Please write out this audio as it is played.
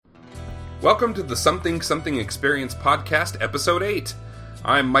Welcome to the Something Something Experience podcast, episode 8.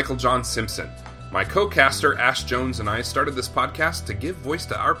 I'm Michael John Simpson. My co-caster, Ash Jones, and I started this podcast to give voice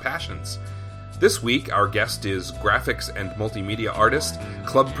to our passions. This week, our guest is graphics and multimedia artist,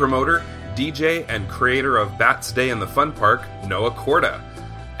 club promoter, DJ, and creator of Bats Day in the Fun Park, Noah Korda.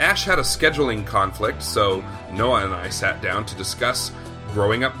 Ash had a scheduling conflict, so Noah and I sat down to discuss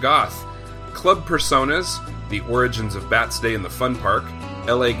growing up goth, club personas, the origins of Bats Day in the Fun Park,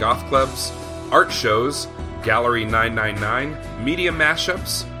 LA goth clubs, art shows, Gallery 999, media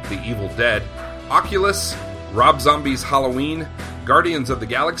mashups, The Evil Dead, Oculus, Rob Zombie's Halloween, Guardians of the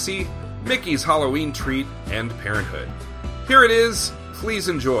Galaxy, Mickey's Halloween Treat, and Parenthood. Here it is. Please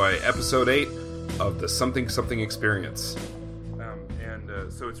enjoy episode 8 of the Something Something Experience.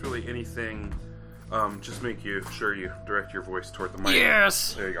 So it's really anything, just make sure you direct your voice toward the mic.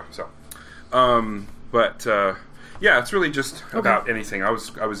 Yes! There you go. So, yeah, it's really just about anything. I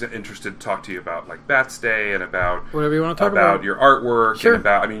was interested to talk to you about, like, Bats Day and about... Whatever you want to talk about. Your artwork. Sure. And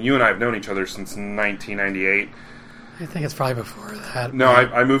about... I mean, you and I have known each other since 1998. I think it's probably before that. No,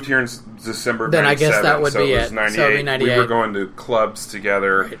 I moved here in December of 97. Then I guess that would so be it. Was 98. So it would be 98. We were going to clubs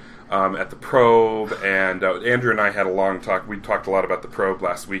together... Right. At the Probe, and Andrew and I had a long talk. We talked a lot about the Probe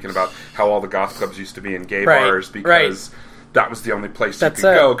last week and about how all the goth clubs used to be in gay bars because that was the only place you could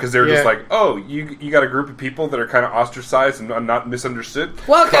go, because they were just like, oh, you got a group of people that are kind of ostracized and not misunderstood.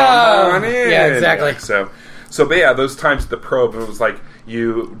 Welcome! Come on in! Yeah, exactly. But yeah, those times at the Probe, it was like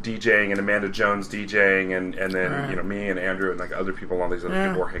you DJing and Amanda Jones DJing, and then me and Andrew and like other people, all these other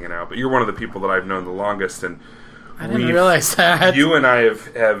people were hanging out. But you're one of the people that I've known the longest, and I didn't realize that. You and I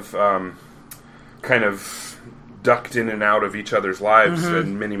have kind of ducked in and out of each other's lives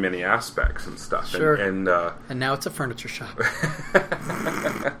in many, many aspects and stuff. Sure. And now it's a furniture shop.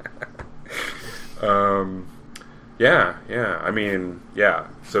 Yeah. I mean, yeah.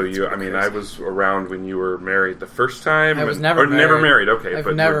 So I was around when you were married the first time. I was never married. Never married. Okay,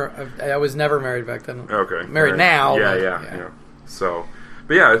 I was never married back then. Okay, married now. Yeah. So,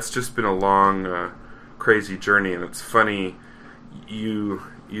 but yeah, it's just been a long, crazy journey, and it's funny. You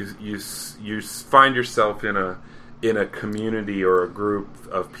find yourself in a community or a group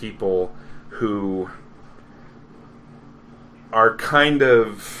of people who are kind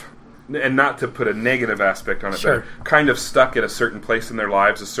of, and not to put a negative aspect on it, but kind of stuck at a certain place in their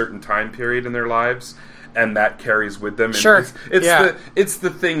lives, a certain time period in their lives, and that carries with them. And it's the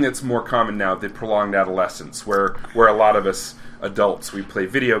thing that's more common now, the prolonged adolescence, where a lot of us adults, we play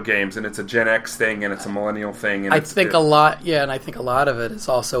video games, and it's a Gen X thing, and it's a millennial thing. And I think a lot of it is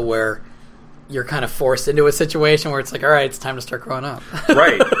also where you're kind of forced into a situation where it's like, all right, it's time to start growing up.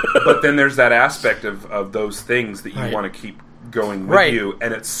 Right. But then there's that aspect of those things that you want to keep going with you,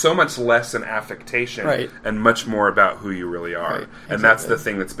 and it's so much less an affectation and much more about who you really are. Right. And that's the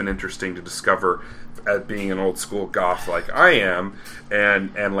thing that's been interesting to discover at being an old school goth like I am,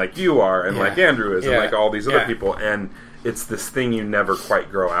 and like you are, and like Andrew is, and like all these other people, and it's this thing you never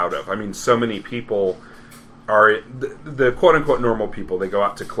quite grow out of. I mean, so many people are the quote-unquote normal people. They go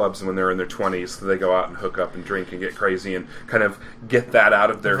out to clubs when they're in their 20s. So they go out and hook up and drink and get crazy and kind of get that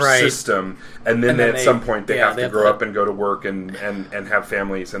out of their system. And then at some point they have to grow up and go to work and have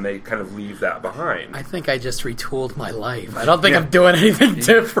families, and they kind of leave that behind. I think I just retooled my life. I don't think I'm doing anything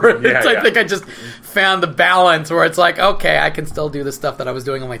different. I think I just found the balance where it's like, okay, I can still do the stuff that I was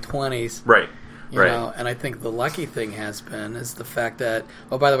doing in my 20s. Right. You know, and I think the lucky thing has been is the fact that.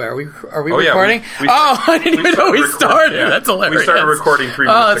 Oh, by the way, are we recording? I didn't even know we started. Yeah. That's hilarious. We started recording 3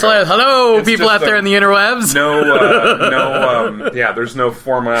 minutes ago. That's hilarious. Hello, people out there in the interwebs. There's no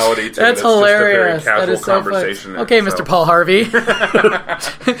formality to it. That's hilarious. Just a very casual conversation. Okay, Mr. Paul Harvey.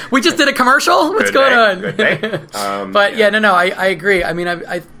 We just did a commercial. What's going on? Good day. I agree. I mean,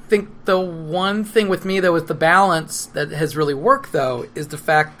 I think the one thing with me that was the balance that has really worked, though, is the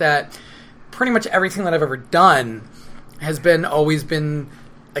fact that pretty much everything that I've ever done has always been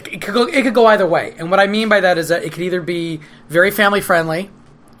like it could go either way. And what I mean by that is that it could either be very family friendly,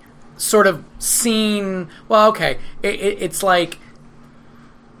 sort of seen. Well, okay, it's like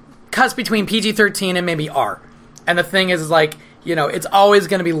cuts between PG-13 and maybe R. And the thing is like, it's always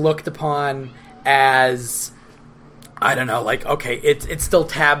going to be looked upon as, I don't know, like, okay, it's still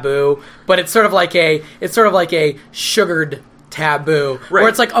taboo, but it's sort of like a sugared taboo, where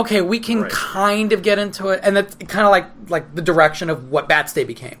it's like, okay, we can kind of get into it, and that's kind of like the direction of what Bats Day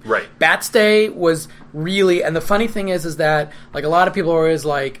became. Right. Bats Day was really, and the funny thing is that like a lot of people are always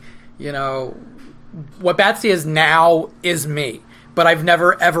like, what Bats Day is now is me, but I've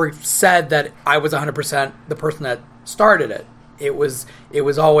never ever said that I was 100% the person that started it. It was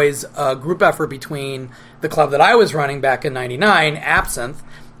always a group effort between the club that I was running back in '99, Absinthe,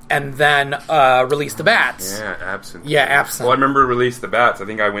 and then Release the Bats. Yeah, Absinthe. Yeah, Absinthe. Well, I remember Release the Bats. I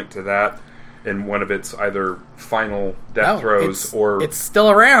think I went to that in one of its either final death throes or... It's still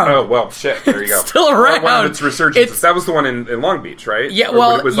around. Oh, well, shit. There you go. It's still around. Or one of its resurgences. That was the one in Long Beach, right? Yeah, or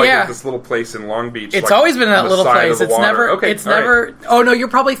well, it was like at this little place in Long Beach. It's like, always been in that little place. It's never... Okay, it's never... Right. Oh, no, you're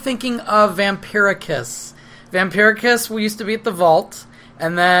probably thinking of Vampiricus. Vampiricus used to be at the Vault,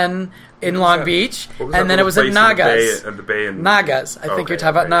 and then... in Long Beach, and then it was at Nagas. The bay in Nagas. I think you're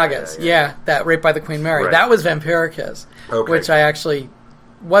talking about Nagas. Yeah, that right by the Queen Mary. Right. That was Vampiricus, which I actually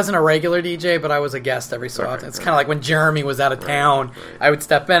wasn't a regular DJ, but I was a guest every so often. It's kind of like when Jeremy was out of town, I would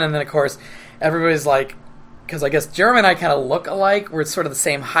step in, and then of course everybody's like, because I guess Jeremy and I kind of look alike. We're sort of the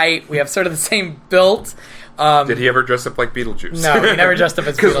same height. We have sort of the same build. Did he ever dress up like Beetlejuice? No, he never dressed up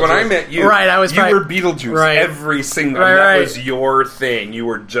as Beetlejuice. Because when I met you, I was you were Beetlejuice every single. That was your thing. You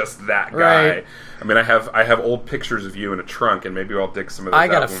were just that guy. Right. I mean, I have old pictures of you in a trunk, and maybe I'll dig some of those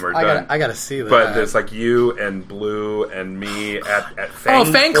out when we're done. I gotta see that. But there's like you and Blue and me at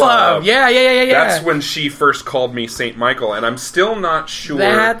Fan Club. Yeah. That's when she first called me Saint Michael, and I'm still not sure.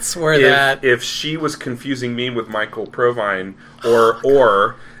 That's where if she was confusing me with Michael Provine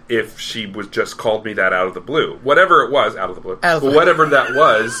or if she was just called me that out of the blue. Whatever it was, out of the blue. Whatever that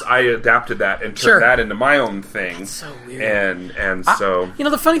was, I adapted that and turned that into my own thing. That's so weird. And so...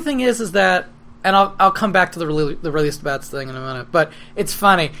 the funny thing is that... And I'll come back to the Release the Bats thing in a minute. But it's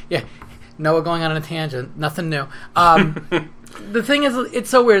funny. Yeah, Noah going on a tangent. Nothing new. The thing is, it's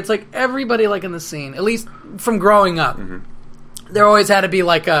so weird. It's like everybody like in the scene, at least from growing up, there always had to be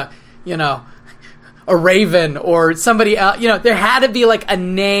like a Raven or somebody else. There had to be like a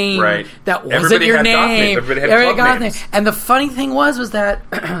name that wasn't everybody your had name. Everybody had club names. And the funny thing was that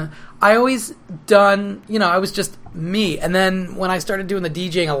I always done, I was just me. And then when I started doing the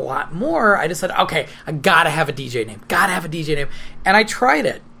DJing a lot more, I just said, okay, I gotta have a DJ name. And I tried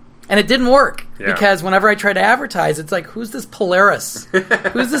it. And it didn't work because whenever I tried to advertise, it's like, who's this Polaris?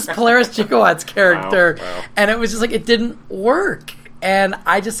 Who's this Polaris Gigawatts character? Wow. And it was just like, it didn't work. And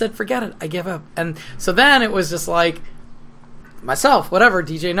I just said, forget it. I give up. And so then it was just like, myself, whatever,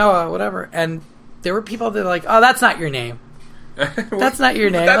 DJ Noah, whatever. And there were people that were like, oh, that's not your name. That's not your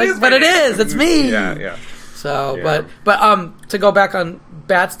name. But it is. It's me. Yeah. So, but to go back on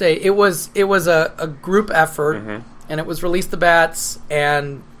Bats Day, it was a group effort, and it was Release the Bats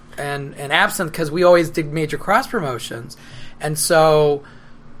and Absinthe, because we always did major cross promotions. And so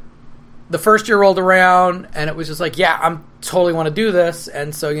the first year rolled around, and it was just like, I'm totally want to do this.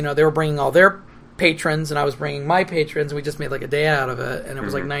 And so, they were bringing all their patrons, and I was bringing my patrons, and we just made like a day out of it. And it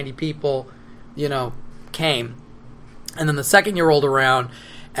was like 90 people, came. And then the second year rolled around,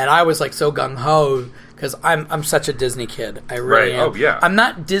 and I was like so gung-ho, because I'm such a Disney kid. I really am. Oh, yeah. I'm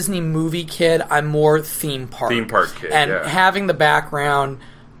not Disney movie kid. I'm more theme park. Theme park kid, and having the background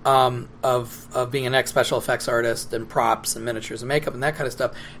of being an ex-special effects artist and props and miniatures and makeup and that kind of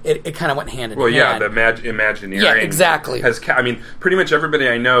stuff, it kind of went hand in hand. Well, yeah, the Imagineering. Yeah, exactly. Pretty much everybody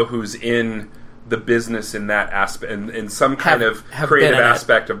I know who's in the business in that aspect, in some kind of creative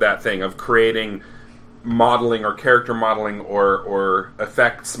aspect of that thing, of creating modeling or character modeling or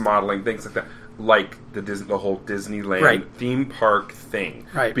effects modeling, things like that. Like the whole Disneyland theme park thing,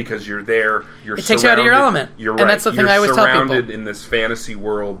 because you're there, it takes you out of your element. You're and that's the thing I always tell people. You're surrounded in this fantasy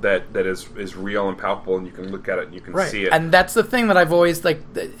world that is real and palpable, and you can look at it and you can see it. And that's the thing that I've always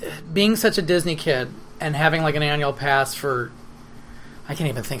being such a Disney kid and having like an annual pass for. I can't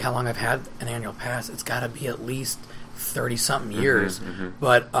even think how long I've had an annual pass. It's got to be at least 30-something years,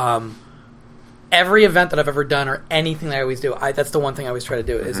 but. Every event that I've ever done or anything that I always do, that's the one thing I always try to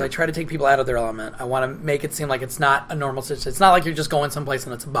do, is I try to take people out of their element. I want to make it seem like it's not a normal situation. It's not like you're just going someplace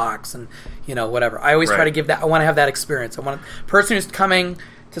and it's a box and, whatever. I always try to give that. I want to have that experience. I want a person who's coming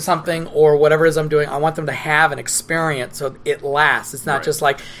to something or whatever it is I'm doing, I want them to have an experience so it lasts. It's not just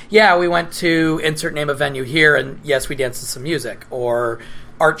like, we went to insert name a venue here and yes, we danced to some music or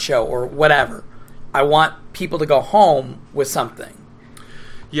art show or whatever. I want people to go home with something.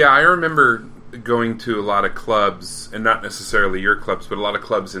 Yeah, I remember going to a lot of clubs, and not necessarily your clubs, but a lot of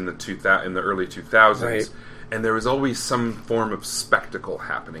clubs in the early 2000s, and there was always some form of spectacle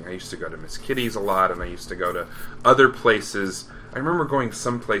happening. I used to go to Miss Kitty's a lot, and I used to go to other places. I remember going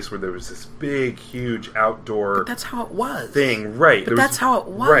someplace where there was this big, huge outdoor. But that's how it was. Thing, right? But that's how it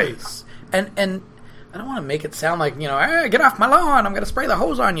was, right? And I don't want to make it sound like hey, get off my lawn! I'm going to spray the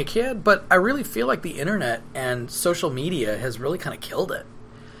hose on you, kid. But I really feel like the internet and social media has really kind of killed it.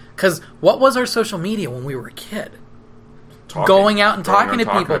 Because what was our social media when we were a kid? Going out and talking to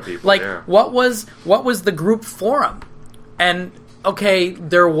people. What was the group forum? And okay,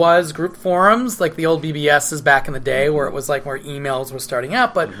 there was group forums, like the old BBSs back in the day, where it was like where emails were starting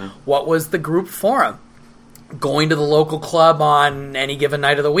out, but what was the group forum? Going to the local club on any given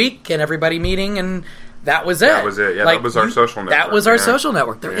night of the week and everybody meeting, and that was it. That was it. Yeah, like, that was our social network. That was our social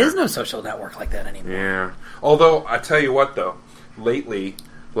network. There is no social network like that anymore. Yeah. Although, I tell you what, though, lately,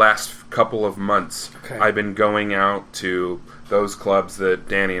 last couple of months, I've been going out to those clubs that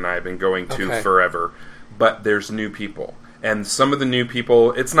Danny and I have been going to forever, but there's new people. And some of the new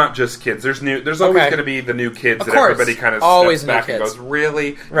people, it's not just kids. There's always going to be the new kids that everybody kind of steps back and goes,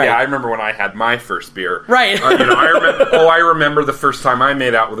 really? Right. Yeah, I remember when I had my first beer. Right. I remember the first time I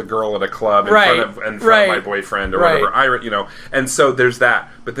made out with a girl at a club in front of my boyfriend or whatever. And so there's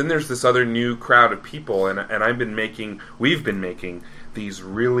that. But then there's this other new crowd of people, and we've been making these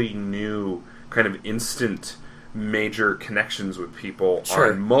really new kind of instant major connections with people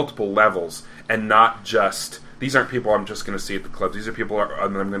on multiple levels, and not just... These aren't people I'm just going to see at the clubs. These are people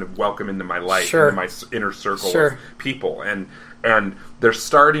I'm going to welcome into my life, into my inner circle of people. And there's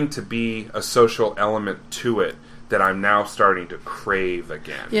starting to be a social element to it that I'm now starting to crave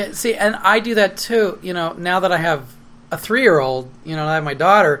again. Yeah, see, and I do that too. Now that I have a 3-year-old, and I have my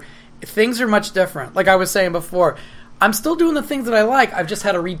daughter, things are much different. Like I was saying before, I'm still doing the things that I like. I've just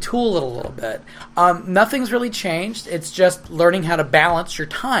had to retool it a little bit. Nothing's really changed. It's just learning how to balance your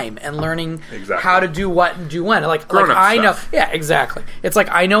time and learning how to do what and do when. Like I know. Yeah, exactly. It's like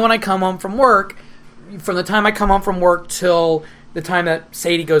I know when I come home from work, from the time I come home from work till the time that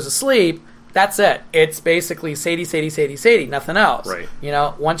Sadie goes to sleep, that's it. It's basically Sadie, nothing else. Right.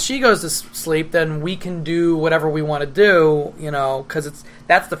 Once she goes to sleep, then we can do whatever we want to do, because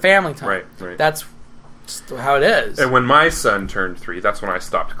that's the family time. Right. That's how it is. And when my son turned 3, that's when I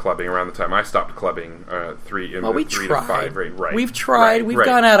stopped clubbing. Around the time I stopped clubbing, 3 to 5 range. Right. We've tried. We've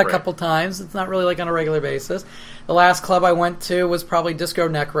gone out a couple times. It's not really like on a regular basis. The last club I went to was probably Disco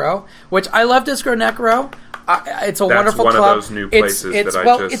Necro, which I love. Disco Necro. It's a wonderful club. That's one of those new places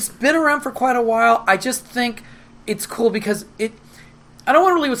it's been around for quite a while. I just think it's cool because I don't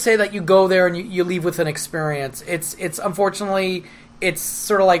want to really say that you go there and you leave with an experience. It's unfortunately... It's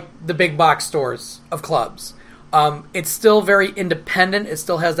sort of like the big box stores of clubs. It's still very independent. It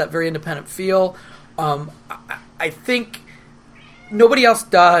still has that very independent feel. I think nobody else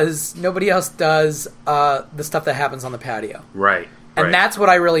does the stuff that happens on the patio. Right. And that's what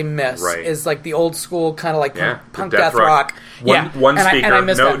I really miss. Right. Is like the old school kind of like punk death rock. One speaker. And I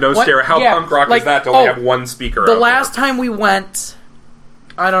miss that. No stereo. How punk rock is that to only have one speaker? The last time we went,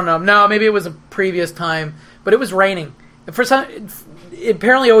 I don't know. No, maybe it was a previous time, but it was raining. It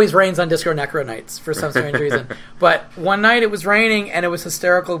apparently always rains on Disco Necro nights for some strange reason. But one night it was raining and it was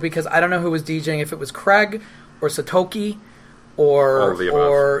hysterical because I don't know who was DJing, if it was Craig or Satoki or all of the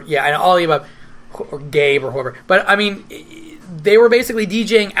above. And all of the above, or Gabe or whoever. But I mean, they were basically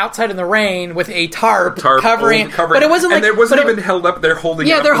DJing outside in the rain with a tarp covering. But it wasn't like, and it wasn't even held up. They're holding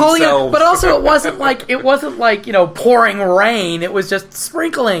it up they're holding themselves. It. But also, it wasn't like pouring rain. It was just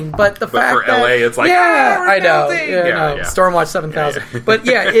sprinkling. But the fact for LA, it's like I know, Stormwatch 7000. Yeah. But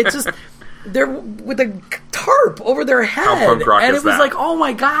it just they're with a tarp over their head, how punk rock and is it was that? like, oh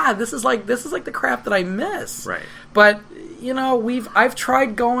my god, this is like the crap that I miss. Right. But I've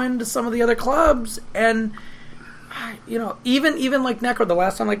tried going to some of the other clubs and. Even like Necro, the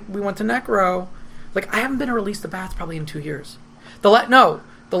last time we went to Necro, I haven't been to Release the Bats probably in 2 years. The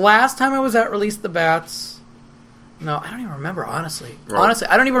last time I was at Release the Bats, no, I don't even remember, honestly. Right. Honestly,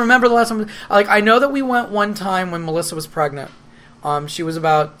 I don't even remember the last time. I know that we went one time when Melissa was pregnant. She was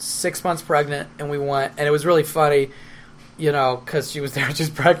about 6 months pregnant, and we went, and it was really funny, because she was there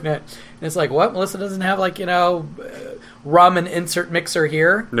just pregnant. And it's like, what? Melissa doesn't have rum and insert mixer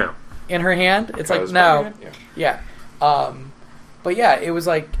here? No. In her hand, it's like no, but it was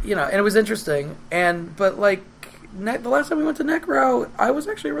and it was interesting. But the last time we went to Necro, I was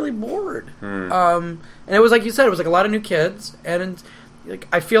actually really bored. And it was like you said, it was a lot of new kids, and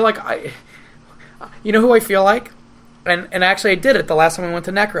I feel like who I feel like, and actually I did it the last time we went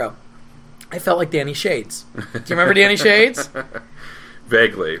to Necro. I felt like Danny Shades. Do you remember Danny Shades?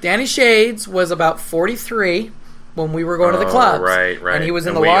 Vaguely. Danny Shades was about 43. When we were going to the clubs, right, and he was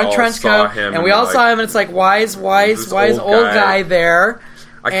in the long trench coat, and we all saw him, and it's like, why is old guy there?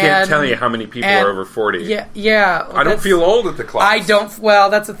 I can't tell you how many people are over 40. Yeah. I don't feel old at the clubs. I don't. Well,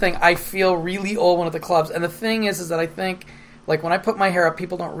 that's the thing. I feel really old when at the clubs, and the thing is that I think, when I put my hair up,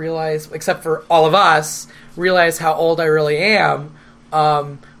 people don't realize, except for all of us, realize how old I really am.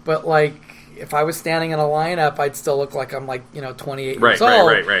 But if I was standing in a lineup, I'd still look like I'm 28 years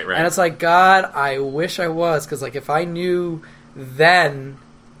old. Right. And it's like, God, I wish I was, because if I knew then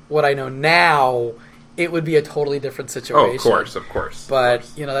what I know now, it would be a totally different situation. Of course. But,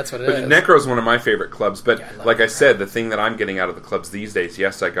 that's what it is. Necro's one of my favorite clubs, but like I said, Necro. the thing that I'm getting out of the clubs these days,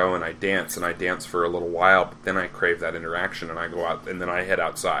 yes, I go and I dance for a little while, but then I crave that interaction, and I go out, and then I head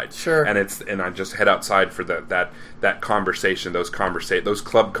outside. Sure. And I just head outside for that conversation, those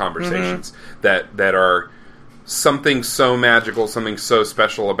club conversations that are something so magical, something so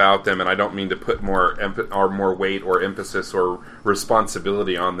special about them, and I don't mean to put more weight or emphasis or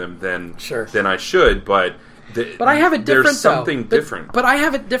responsibility on them than I should, but I have it different. There's something different. But I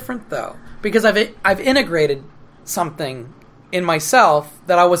have it different though, because I've integrated something in myself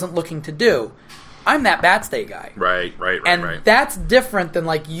that I wasn't looking to do. I'm that Bats Day guy. Right. And that's different than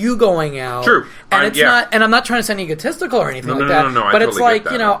like you going out. True. And not, and I'm not trying to sound egotistical or anything like that. No, but I it's totally like,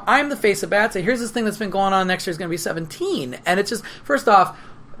 get that. I'm the face of Bats Day. Here's this thing that's been going on. Next year's going to be 17. And it's just, first off,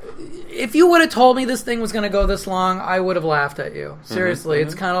 if you would have told me this thing was going to go this long, I would have laughed at you. Seriously.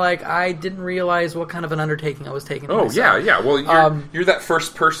 It's kind of like I didn't realize what kind of an undertaking I was taking. Yeah. Well, you're that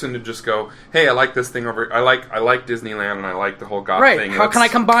first person to just go, hey, I like this thing over. I like Disneyland, and I like the whole Goth thing. How can I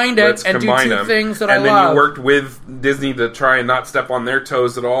combine it and do two things that I love? And then you worked with Disney to try and not step on their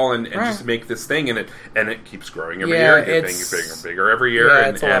toes at all, and just make this thing, and it keeps growing every year, getting bigger and bigger every year. Yeah,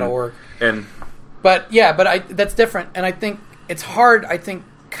 it's a lot of work. But that's different, and I think it's hard. I think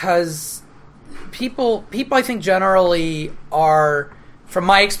because people I think generally are, from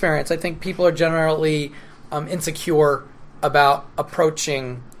my experience, I think people are generally insecure about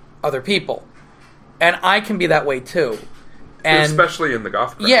approaching other people, and I can be that way too. And especially in the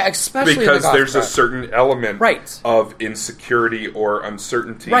Goth crowd. Yeah, especially because in the Goth there's crowd. A certain element of insecurity or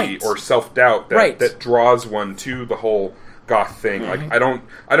uncertainty or self-doubt that draws one to the whole Goth thing. Like I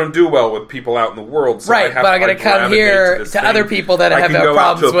don't do well with people out in the world, so I got to come here to other people that have no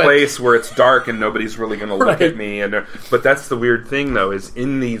problems with. I can go out to a place where it's dark and nobody's really going to look at me. But that's the weird thing, though, is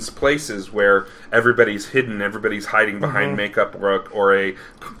in these places where everybody's hidden, everybody's hiding behind makeup or a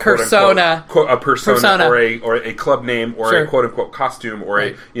persona, or a club name or a quote unquote costume or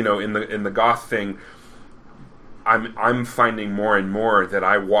a in the Goth thing. I'm finding more and more that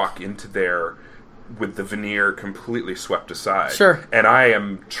I walk into there with the veneer completely swept aside. Sure. And I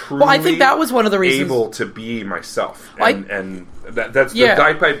am truly I think that was one of the reasons able to be myself. And that's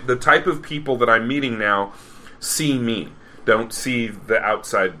the type of people that I'm meeting now see me. Don't see the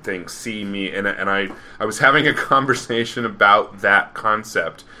outside things, see me. And I was having a conversation about that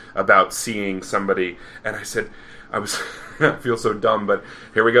concept, about seeing somebody, and I said, I feel so dumb, but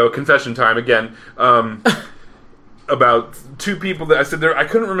here we go, confession time again. About two people that I said I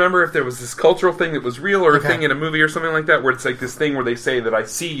couldn't remember if there was this cultural thing that was real or a thing in a movie or something like that, where it's like this thing where they say that I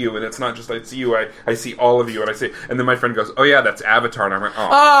see you, and it's not just I see you, I see all of you, and then my friend goes, oh yeah, that's Avatar, and I went,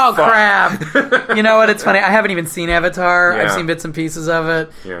 oh crap. You know what, it's funny, I haven't even seen Avatar. I've seen bits and pieces of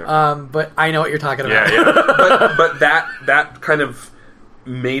it, but I know what you're talking about. But that kind of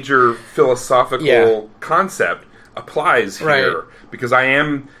major philosophical concept applies here, because I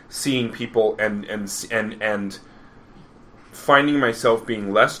am seeing people and finding myself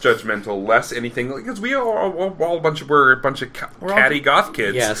being less judgmental, less anything, because we're a bunch of catty Goth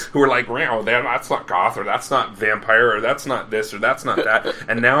kids who are like, wow, that's not Goth, or that's not vampire, or that's not this, or that's not that.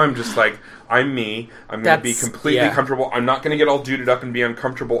 And now I'm just like, I'm me. I'm going to be completely comfortable. I'm not going to get all duded up and be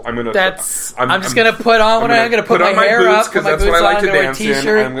uncomfortable. I'm going to. I'm just going to put on what I'm going to put my hair up, put my boots on, wear a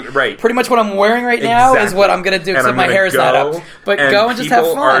t-shirt. Pretty much what I'm wearing right now is what I'm going to do, except my hair's not up. But go and just have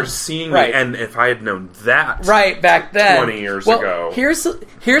fun. People are seeing me, and if I had known that back then, 20 years ago. Here's something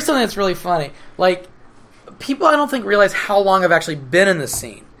that's really funny. Like, people I don't think realize how long I've actually been in this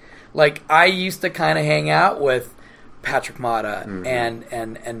scene. Like, I used to kind of hang out with Patrick Mata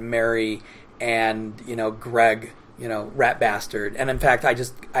and Mary and Greg, Rat Bastard. And in fact,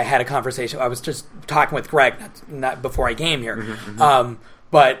 I had a conversation. I was just talking with Greg not before I came here.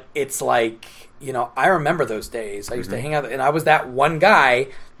 But it's like, I remember those days. I used to hang out, and I was that one guy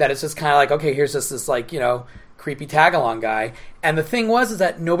that is just kind of like, okay, here's just this like, creepy tag-along guy. And the thing is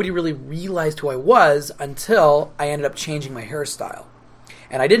that nobody really realized who I was until I ended up changing my hairstyle.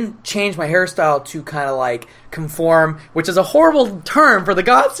 And I didn't change my hairstyle to kind of like conform, which is a horrible term for the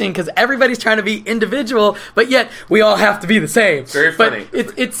Goth scene because everybody's trying to be individual, but yet we all have to be the same. Very funny.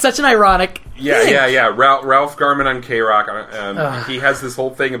 But it's such an ironic thing. Yeah. Ralph Garman on K-Rock, he has this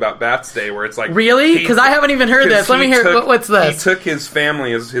whole thing about Bats Day where it's like... Really? Because I haven't even heard this. Let me hear, what's this? He took his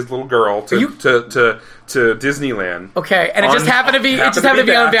family, his little girl, to to Disneyland. Okay, and it just happened to be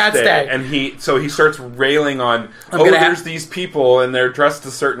on Bats Day. And he starts railing on, there's these people and they're dressed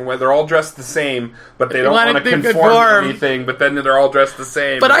a certain way. They're all dressed the same, but they don't want to conform to anything. But then they're all dressed the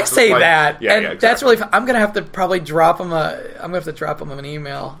same. But I say that, and exactly. that's really fun. I'm gonna have to probably drop him an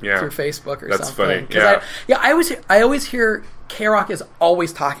email through Facebook or that's something. That's funny. I always hear K-Rock is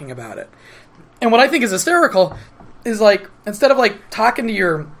always talking about it, and what I think is hysterical is like instead of like talking to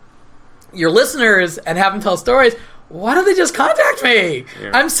your listeners and have them tell stories, why don't they just contact me?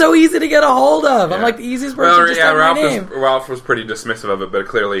 Yeah. I'm so easy to get a hold of. Yeah. I'm like the easiest person to just have my name. Ralph was pretty dismissive of it, but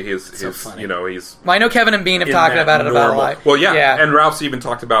clearly he's funny. He's... Well, I know Kevin and Bean have talked about it about a lot. Well, yeah, and Ralph's even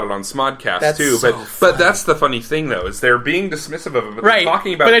talked about it on Smodcast too. But that's the funny thing, though, is they're being dismissive of it, but they're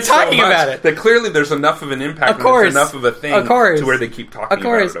talking about it so much that clearly there's enough of an impact and there's enough of a thing to where they keep talking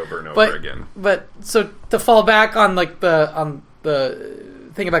about it over and over again. But so to fall back on like the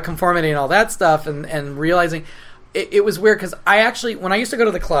thing about conformity and all that stuff and realizing it was weird because I actually, when I used to go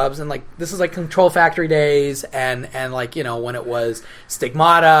to the clubs and like this is like Control Factory days and like when it was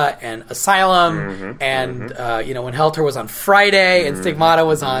Stigmata and Asylum and when Helter was on Friday and Stigmata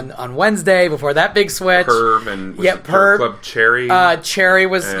was on Wednesday before that big switch. Perv and Perv Club Cherry. Cherry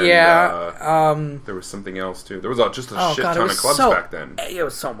was there was something else too. There was just a shit ton of clubs back then. It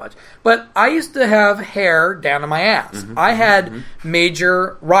was so much. But I used to have hair down to my ass. I had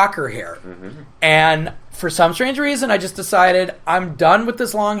major rocker hair and for some strange reason, I just decided I'm done with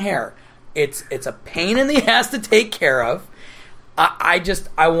this long hair. It's a pain in the ass to take care of.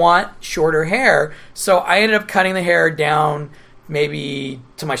 I want shorter hair. So I ended up cutting the hair down maybe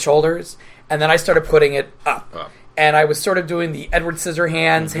to my shoulders, and then I started putting it up. And I was sort of doing the Edward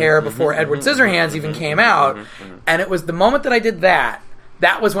Scissorhands hair before Edward Scissorhands even came out. And it was the moment that I did that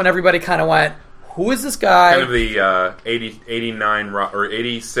was when everybody kind of went, who is this guy? Kind of the 89 or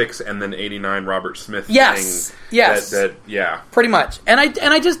 86 and then 89 Robert Smith thing. Yes. Yeah. Pretty much. And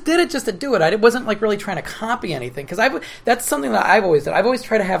I just did it just to do it. I wasn't like really trying to copy anything because that's something that I've always done. I've always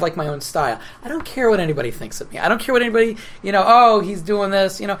tried to have like my own style. I don't care what anybody thinks of me. I don't care what anybody, he's doing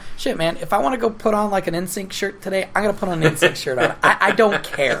this, shit, man. If I want to go put on like an NSYNC shirt today, I'm going to put on an NSYNC shirt on. I don't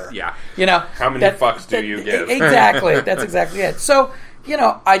care. Yeah. How many fucks do you give? Exactly. That's exactly it. So,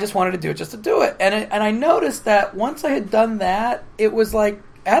 I just wanted to do it just to do it. And I noticed that once I had done that, it was like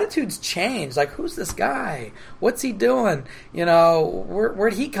attitudes changed. Like, who's this guy? What's he doing?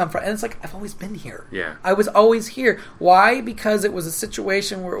 Where'd he come from? And it's like, I've always been here. Yeah. I was always here. Why? Because it was a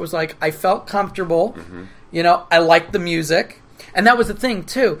situation where it was like, I felt comfortable. I liked the music. And that was the thing,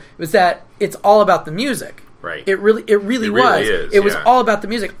 too, was that it's all about the music. Right. It really was. It was all about the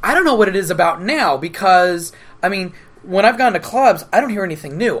music. I don't know what it is about now because, when I've gone to clubs, I don't hear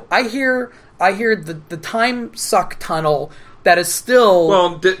anything new. I hear the time suck tunnel that is still...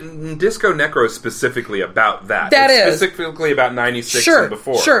 Well, Disco Necro is specifically about that. It's specifically about 96 and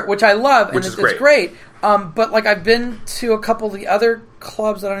before. Sure, which I love, which and it's great. But like I've been to a couple of the other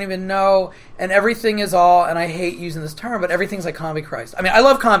clubs that I don't even know, and everything is all, and I hate using this term, but everything's like Combi Christ. I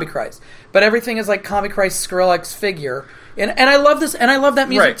love Combi Christ, but everything is like Combi Christ Skrillex figure. And I love this, and I love that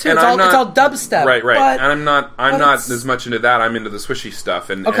music too. It's all dubstep, right? But, and I'm not as much into that. I'm into the swishy stuff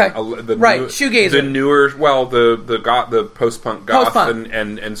and shoegazer, the newer, the post punk goth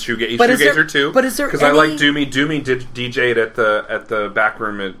and shoegazer too. But is there? Because I like Doomy. Doomy did DJ'd at the back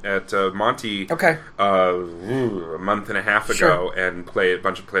room at Monty. Okay. A month and a half ago, and played a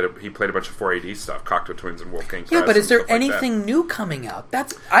bunch of 4AD stuff, Cocteau Twins and Wolfgang. Yeah, but is there anything new coming out?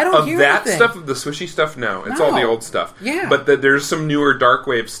 I don't hear that anything. stuff. Of the swishy stuff, no, it's all the old stuff. Yeah. But there's some newer dark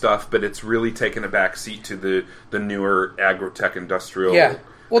wave stuff, but it's really taken a back seat to the newer agrotech industrial. Yeah,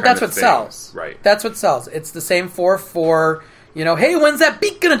 well, that's what sells. Right, that's what sells. It's the same 4/4. Hey, when's that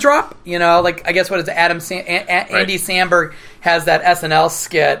beat gonna drop? Like I guess what is it? Andy Samberg has that SNL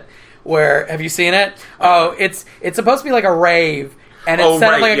skit where have you seen it? It's supposed to be like a rave. And it's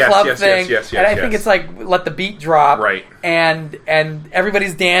set up like a club thing, and I think it's like let the beat drop, right? And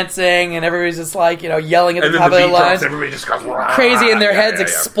everybody's dancing, and everybody's just like yelling at the top of their lungs. Everybody just goes crazy, and their heads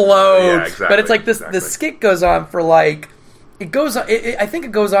explode. Yeah, exactly, but it's like the skit goes on for like I think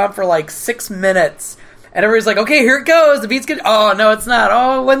it goes on for like 6 minutes. And everybody's like, okay, here it goes. The beat's good. Oh, no, it's not.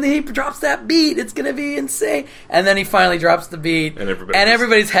 Oh, when he drops that beat, it's going to be insane. And then he finally drops the beat. And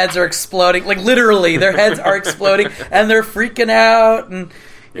everybody's heads are exploding. Like, literally, their heads are exploding. And they're freaking out. And,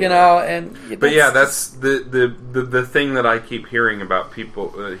 that's the thing that I keep hearing about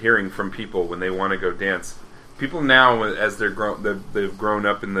people, hearing from people when they want to go dance. People now, as they've grown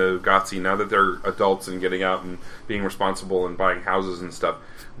up in the goth scene, now that they're adults and getting out and being responsible and buying houses and stuff,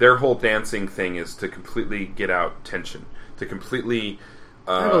 their whole dancing thing is to completely get out tension, to completely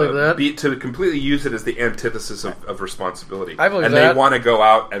I believe that. to completely use it as the antithesis of responsibility. I believe and that. they want to go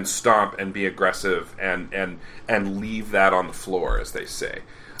out and stomp and be aggressive and leave that on the floor, as they say.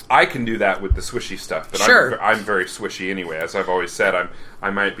 I can do that with the swishy stuff, but sure. I'm very swishy anyway. As I've always said, I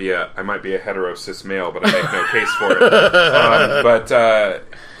might be a hetero cis male, but I make no case for it.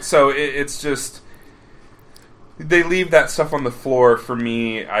 So it's just they leave that stuff on the floor for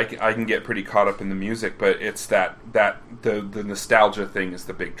me. I can get pretty caught up in the music, but it's that the nostalgia thing is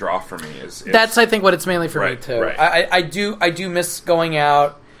the big draw for me. That's I think what it's mainly for me too. Right. I do miss going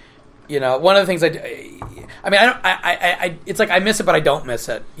out. You know, one of the things it's like I miss it, but I don't miss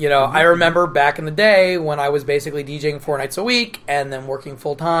it. You know, I remember back in the day when I was basically DJing 4 nights a week and then working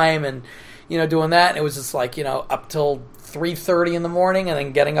full time and, you know, doing that. And it was just like, you know, up till 3:30 in the morning and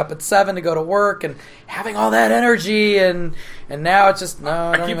then getting up at 7 to go to work and having all that energy. And now it's just,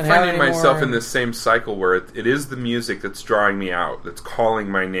 I don't even have it anymore. I keep finding myself in this same cycle where it is the music that's drawing me out, that's calling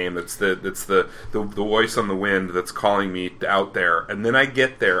my name, that's the voice on the wind that's calling me out there. And then I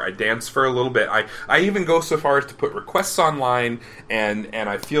get there, I dance for a little bit. I even go so far as to put requests online, and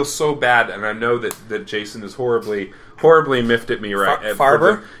I feel so bad, and I know that Jason is horribly miffed at me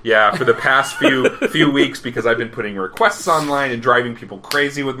Farber? For the past few weeks, because I've been putting requests online and driving people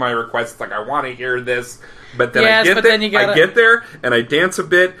crazy with my requests. Like, I want to hear this, but then I get there and I dance a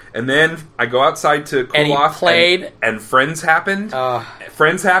bit, and then I go outside to cool off. And friends happen.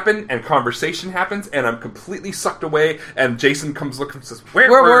 Friends happen, and conversation happens, and I'm completely sucked away. And Jason comes looking and says, "Where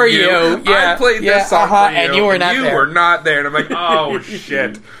were you? Yeah, I played this song for you, and you were not there. You were not there." And I'm like, "Oh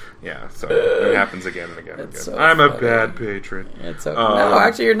shit." Yeah, so it happens again and again. So I'm a bad patron. No,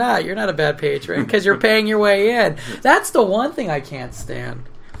 actually, you're not. You're not a bad patron because you're paying your way in. That's the one thing I can't stand.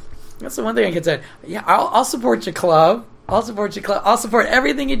 Yeah, I'll support your club. I'll support your club. I'll support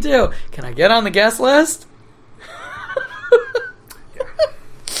everything you do. Can I get on the guest list?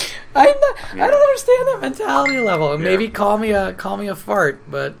 I don't understand that mentality level. And maybe call me a fart,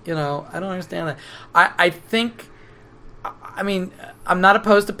 but you know, I don't understand that. I think. I mean, I'm not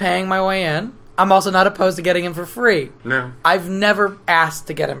opposed to paying my way in. I'm also not opposed to getting in for free. No. I've never asked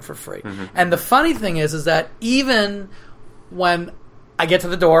to get in for free. Mm-hmm. And the funny thing is that even when I get to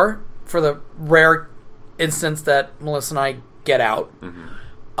the door, for the rare instance that Melissa and I get out,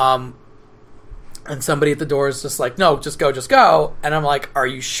 and somebody at the door is just like, "No, just go." And I'm like, "Are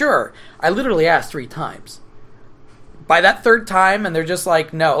you sure?" I literally asked 3 times. By that 3rd time, and they're just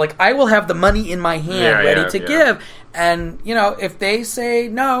like, "No." Like, I will have the money in my hand ready to give. And, you know, if they say,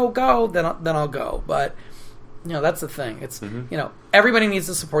 "No, go," then I'll go. But, you know, that's the thing. It's, you know, everybody needs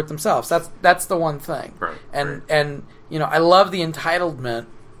to support themselves. That's the one thing. Right. And, you know, I love the entitlement,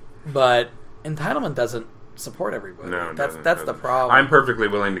 but entitlement doesn't support everybody. No, that's the problem. I'm perfectly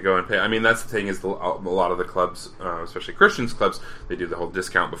willing to go and pay. I mean, that's the thing is a lot of the clubs, especially Christians clubs, they do the whole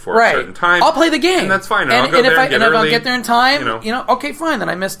discount before a certain time. I'll play the game, and that's fine. And I'll go there and get early. If I'll get there in time, you know, okay, fine. Then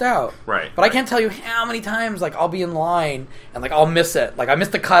I missed out. Right. But I can't tell you how many times like I'll be in line and like I'll miss it. Like I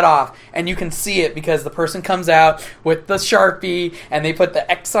missed the cutoff, and you can see it because the person comes out with the Sharpie and they put the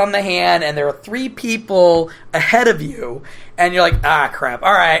X on the hand, and there are 3 people ahead of you, and you're like, crap.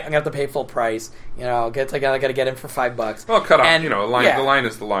 All right, I'm gonna have to pay full price. You know, I got to get in for $5. Well, cut off. And, you know, the line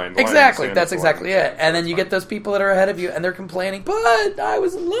is the line. Exactly. That's exactly it. And then you get those people that are ahead of you, and they're complaining, "But I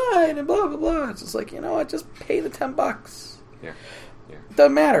was in line," and blah blah blah. It's just like, you know what? Just pay the $10. Yeah.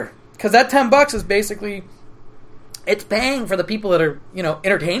 Doesn't matter, because that $10 is basically it's paying for the people that are, you know,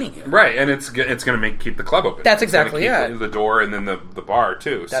 entertaining you. Right, and it's going to keep the club open. That's exactly it. The door and then the bar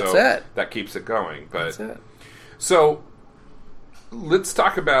too. That's it. That keeps it going. But that's it. So. Let's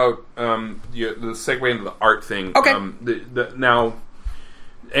talk about the segue into the art thing. Okay. Now,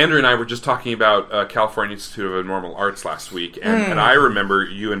 Andrew and I were just talking about California Institute of Abnormal Arts last week, and I remember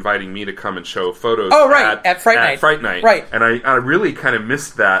you inviting me to come and show photos. At Fright Night. Right. And I really kind of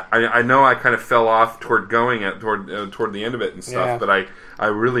missed that. I know I kind of fell off toward the end of it and stuff, but I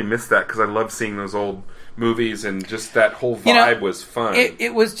really missed that because I love seeing those old movies, and just that whole vibe was fun.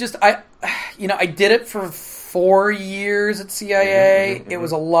 It was just I did it for 4 years at CIA. It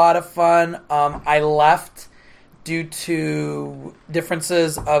was a lot of fun. I left due to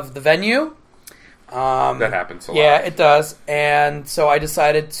differences of the venue. That happens a lot. Yeah, it does. And so I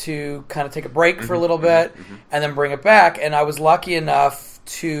decided to kind of take a break for a little bit and then bring it back. And I was lucky enough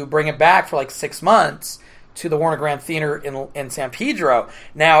to bring it back for like 6 months to the Warner Grand Theater in San Pedro.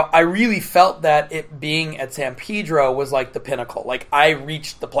 Now, I really felt that it being at San Pedro was like the pinnacle. Like, I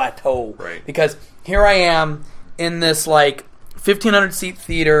reached the plateau. Right. Because here I am in this like 1,500-seat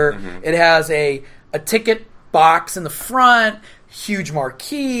theater. It has a ticket box in the front, huge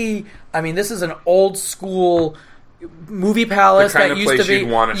marquee. I mean, this is an old school, movie palace the kind that of used place to be. You'd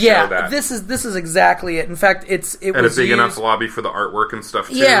want to yeah, show that. this is exactly it. In fact, it and was a big used, enough lobby for the artwork and stuff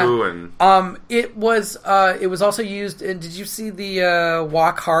too. Yeah, and it was also used. Did you see the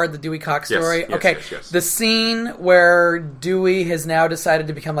Walk Hard, the Dewey Cox story? Yes. The scene where Dewey has now decided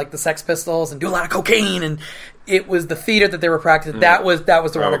to become like the Sex Pistols and do a lot of cocaine, and it was the theater that they were practicing. That was the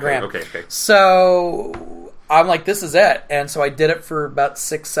Wondergram. Okay. So I'm like, this is it, and so I did it for about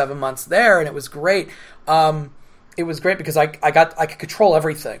 6-7 months there, and it was great. It was great because I could control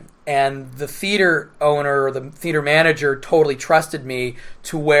everything, and the theater owner or the theater manager totally trusted me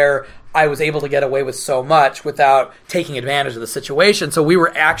to where I was able to get away with so much without taking advantage of the situation. So we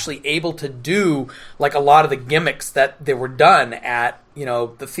were actually able to do like a lot of the gimmicks that they were done at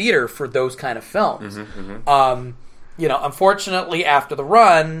the theater for those kind of films. Unfortunately, after the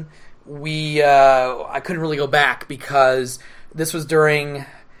run, I couldn't really go back because this was during,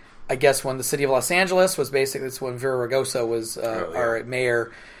 I guess, when the city of Los Angeles was basically, it's when Vera Ragosa was our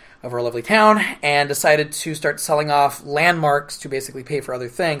mayor of our lovely town, and decided to start selling off landmarks to basically pay for other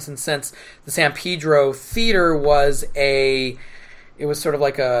things. And since the San Pedro Theater was it was sort of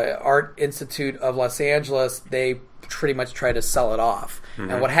like a art institute of Los Angeles, they pretty much tried to sell it off.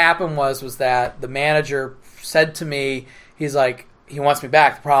 And what happened was that the manager said to me, he's like, he wants me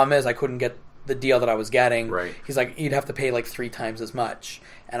back. The problem is I couldn't get the deal that I was getting. Right. He's like, you'd have to pay like 3 times as much.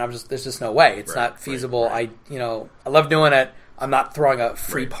 And there's just no way. It's not feasible. Right. I love doing it. I'm not throwing a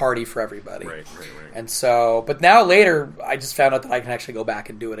free party for everybody. Right. And so, but now later, I just found out that I can actually go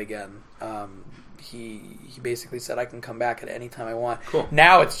back and do it again. He basically said I can come back at any time I want. Cool.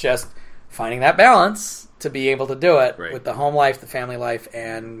 Now it's just finding that balance to be able to do it with the home life, the family life,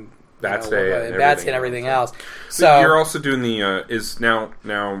 and Bats Day and everything else. So you're also doing the is now.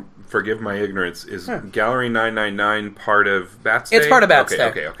 Forgive my ignorance. Is Gallery 999 part of Bats Day? It's part of Bats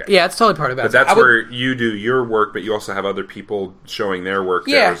Day. Okay. Yeah, it's totally part of Bats Day. But that's Day. where you do your work, but you also have other people showing their work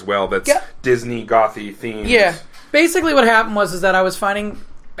there as well. That's Disney Gothy themed. Yeah. Basically, what happened was that I was finding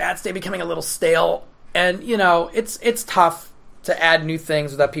Bats Day becoming a little stale, and it's tough to add new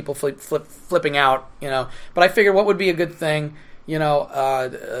things without people flipping out. But I figured what would be a good thing.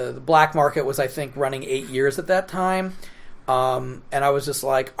 The black market was, I think, running 8 years at that time. And I was just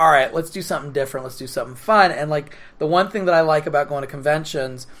like, all right, let's do something different. Let's do something fun. And like the one thing that I like about going to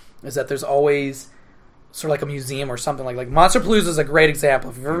conventions is that there's always sort of like a museum or something like Monsterpalooza is a great example.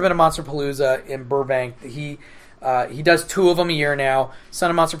 If you've ever been to Monsterpalooza in Burbank, he does 2 of them a year now. Son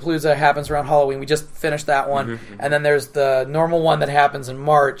of Monsterpalooza happens around Halloween. We just finished that one. And then there's the normal one that happens in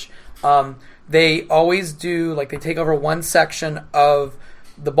March. They always do, like, they take over one section of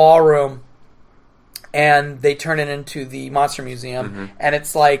the ballroom and they turn it into the Monster Museum. And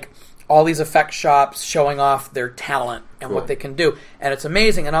it's like all these effect shops showing off their talent and what they can do. And it's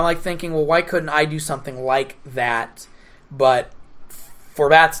amazing. And I'm like thinking, well, why couldn't I do something like that, but for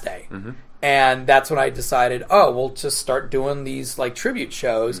Bats Day? And that's when I decided, we'll just start doing these like tribute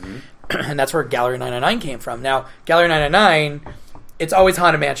shows. And that's where Gallery 999 came from. Now, Gallery 999, it's always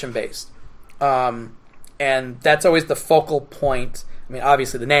Haunted Mansion based. And that's always the focal point. I mean,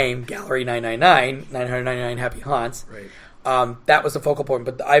 obviously the name, Gallery 999, 999 Happy Haunts. Right. That was the focal point.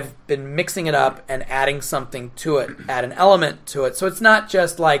 But I've been mixing it up and adding something to it, add an element to it. So it's not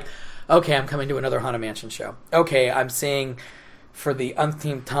just like, okay, I'm coming to another Haunted Mansion show. Okay, I'm seeing, for the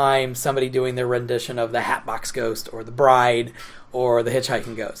umpteenth time, somebody doing their rendition of the Hatbox Ghost or the Bride or the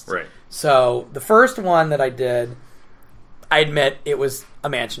Hitchhiking Ghost. Right. So the first one that I did, I admit it was a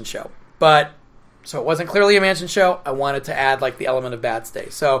mansion show. But so it wasn't clearly a mansion show. I wanted to add like the element of Bats Day.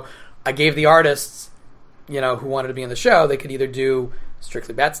 So I gave the artists, who wanted to be in the show, they could either do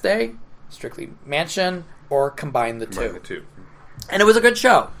strictly Bats Day, strictly mansion, or combine the two. And it was a good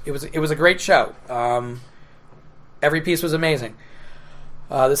show. It was a great show. Every piece was amazing.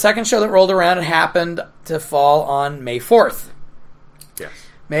 The second show that rolled around, it happened to fall on May 4th. Yes.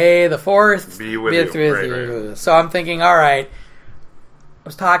 May the 4th be with you. Right. So I'm thinking, all right. I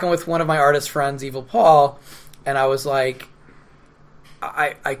was talking with one of my artist friends, Evil Paul, and I was like,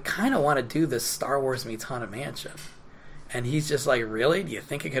 I kind of want to do this Star Wars meets Haunted Mansion. And he's just like, really? Do you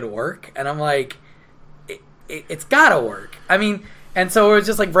think it could work? And I'm like, it's got to work. I mean, and so we're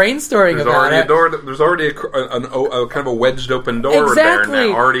just like brainstorming about it. There's already a kind of a wedged open door there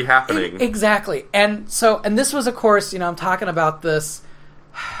now already happening. Exactly. And this was, of course, I'm talking about this,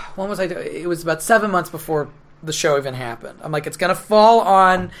 when was I doing? It was about 7 months before the show even happened. I'm like, it's going to fall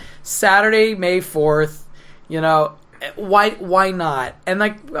on Saturday, May 4th. Why not? And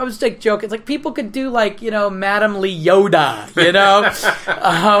like, I was like joking. It's like people could do like, Madame Lee Yoda,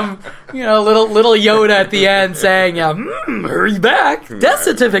 little Yoda at the end saying, hurry back, death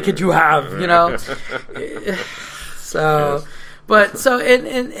certificate you have, So, Yes. but so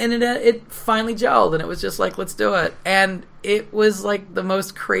it finally gelled, and it was just like, let's do it. And it was like the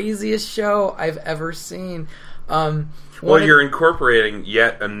most craziest show I've ever seen. Well, you're incorporating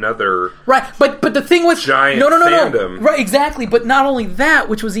yet another right, but the thing with giant fandom, right, exactly. But not only that,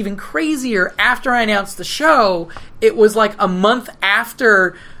 which was even crazier. After I announced the show, it was like a month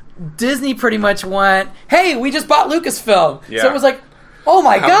after Disney pretty much went, "Hey, we just bought Lucasfilm." Yeah. So it was like, "Oh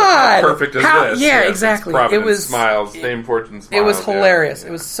my god, how perfect is this?" Yeah, exactly. It was smiles, Dame Fortune smiles. It was hilarious. Yeah.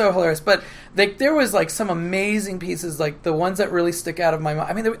 It was so hilarious. But there was like some amazing pieces, like the ones that really stick out of my mind.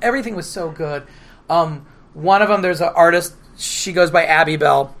 I mean, everything was so good. One of them, there's an artist. She goes by Abby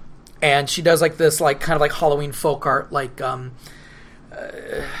Bell, and she does like this, like kind of like Halloween folk art, like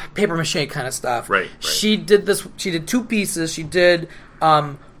paper mache kind of stuff. Right. She did this. She did two pieces. She did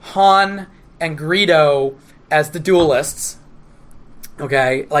Han and Greedo as the duelists.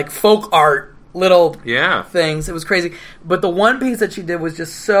 Okay, like folk art, little things. It was crazy. But the one piece that she did was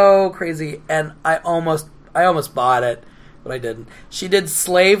just so crazy, and I almost bought it, but I didn't. She did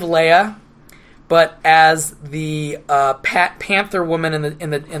Slave Leia, but as the Panther woman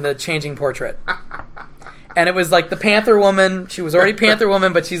in the changing portrait. And it was like the Panther woman. She was already Panther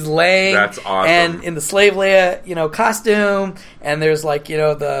woman, but she's laying. That's awesome. And in the Slave Leia, costume, and there's like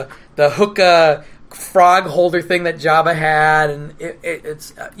the hookah frog holder thing that Jabba had, and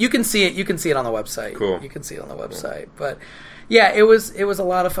it's you can see it. You can see it on the website. Cool. You can see it on the website. Cool. But yeah, it was a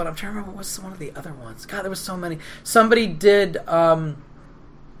lot of fun. I'm trying to remember what was one of the other ones. God, there was so many. Somebody did like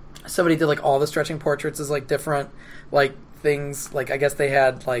all the stretching portraits as like different like things. Like I guess they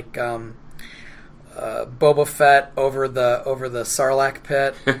had like Boba Fett over the Sarlacc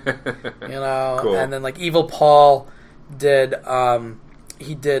pit, Cool. And then like Evil Paul did.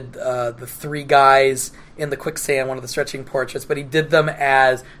 He did the three guys in the quicksand, one of the stretching portraits, but he did them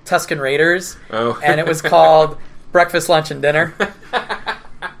as Tusken Raiders, and it was called Breakfast, Lunch, and Dinner.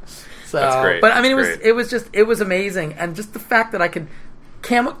 So, that's great. But I mean, it was amazing, and just the fact that I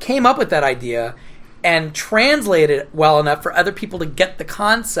came up with that idea and translate it well enough for other people to get the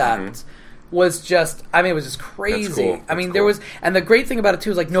concept. Was just, I mean, it was just crazy. That's cool. I mean, there was, and the great thing about it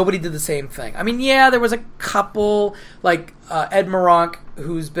too is like nobody did the same thing. I mean, yeah, there was a couple, like Ed Moronk,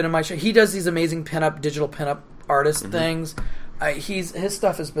 who's been in my show. He does these amazing digital pinup artist things. His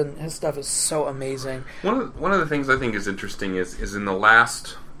stuff is so amazing. One of the things I think is interesting is in the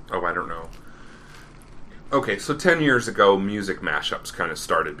last, I don't know. Okay, so 10 years ago, music mashups kind of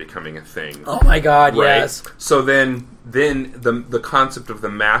started becoming a thing. Oh my God, right? Yes. So then the concept of the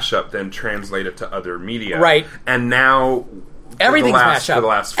mashup then translated to other media. Right. And now everything's mashup. For the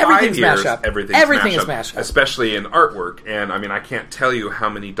last 5 years, everything is mashup. Especially in artwork. And I mean, I can't tell you how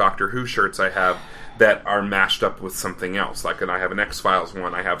many Doctor Who shirts I have that are mashed up with something else. Like, and I have an X-Files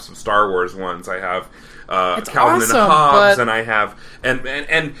one, I have some Star Wars ones, I have Calvin and Hobbes, and I have and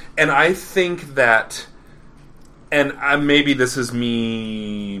I think that. And maybe this is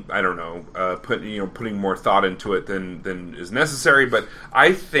me, I don't know, putting more thought into it than is necessary. But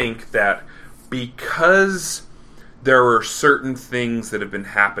I think that because there are certain things that have been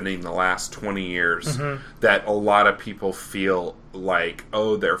happening the last 20 years that a lot of people feel like,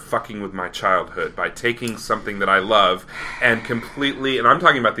 oh, they're fucking with my childhood by taking something that I love and completely, and I'm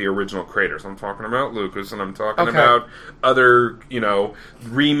talking about the original creators. I'm talking about Lucas, and I'm talking about other,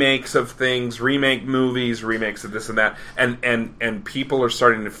 remakes of things, remake movies, remakes of this and that, and people are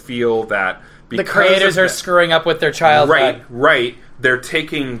starting to feel that because the creators are screwing up with their childhood. Right. They're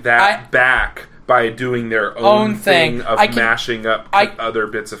taking that back by doing their own thing of mashing up other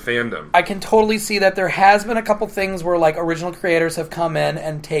bits of fandom. I can totally see that. There has been a couple things where like original creators have come in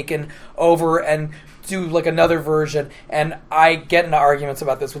and taken over and do like another version, and I get into arguments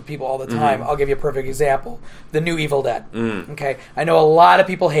about this with people all the time. I'll give you a perfect example. The new Evil Dead. Okay, I know a lot of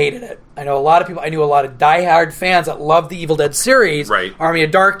people hated it. I knew a lot of diehard fans that loved the Evil Dead series. Right. Army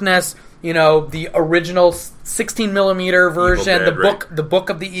of Darkness, the original 16mm version, Dead, the book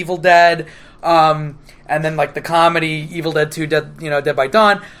of the Evil Dead. And then like the comedy Evil Dead 2, Dead by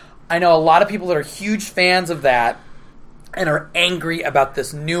Dawn. I know a lot of people that are huge fans of that and are angry about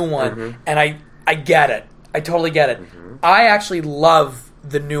this new one, and I get it. I totally get it. I actually love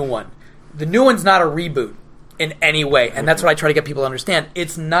the new one. The new one's not a reboot in any way, and that's what I try to get people to understand.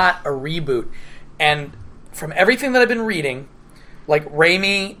 It's not a reboot. And from everything that I've been reading, like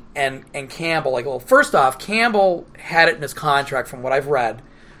Raimi and Campbell, like, well, first off, Campbell had it in his contract from what I've read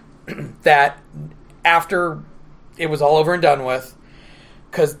that after it was all over and done with,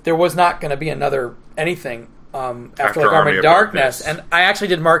 because there was not going to be another anything after like Army of Darkness, and I actually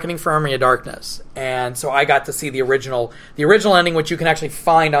did marketing for Army of Darkness, and so I got to see the original ending, which you can actually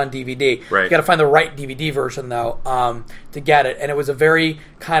find on DVD. Right. You got to find the right DVD version though to get it, and it was a very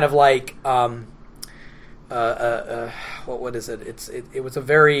kind of like what is it? It was a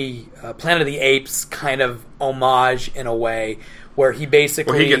very Planet of the Apes kind of homage in a way, where he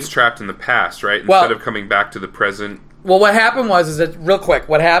basically he gets trapped in the past, right? Instead of coming back to the present. Well, what happened was that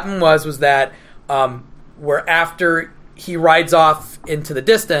where after he rides off into the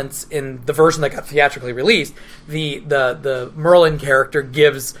distance in the version that got theatrically released, the Merlin character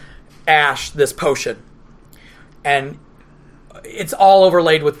gives Ash this potion, and it's all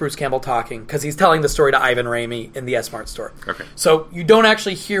overlaid with Bruce Campbell talking because he's telling the story to Ivan Raimi in the S-Mart store. Okay. So you don't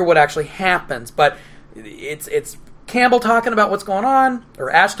actually hear what actually happens, but it's Campbell talking about what's going on,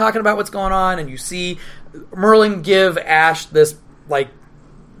 or Ash talking about what's going on, and you see Merlin give Ash this like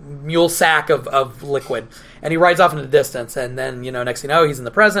mule sack of liquid, and he rides off into the distance, and then next thing you know, he's in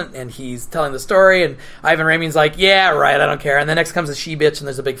the present and he's telling the story, and Ivan Raimi's like, yeah, right, I don't care, and then next comes a she-bitch and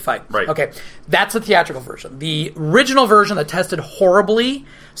there's a big fight. Right. Okay, that's the theatrical version. The original version that tested horribly,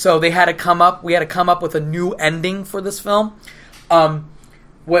 so we had to come up with a new ending for this film.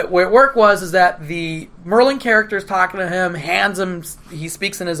 What it worked was that the Merlin character is talking to him, hands him, he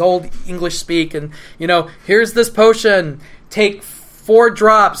speaks in his old English speak, and here's this potion, take 4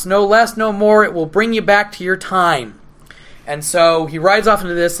 drops, no less, no more. It will bring you back to your time. And so he rides off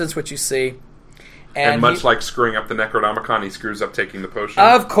into the distance, which you see. And much like screwing up the Necronomicon, he screws up taking the potion.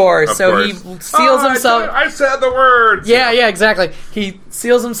 Of course. He seals himself. I said the words. Yeah, exactly. He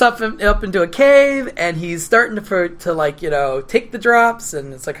seals himself up into a cave, and he's starting to take the drops,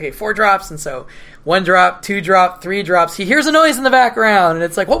 and it's like, okay, 4 drops, and so 1 drop, 2 drop, 3 drops. He hears a noise in the background, and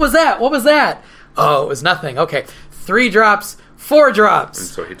it's like, what was that? What was that? Oh, it was nothing. Okay, 3 drops. 4 drops. And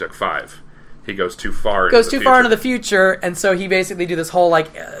so he took 5. He goes too far into the future, and so he basically do this whole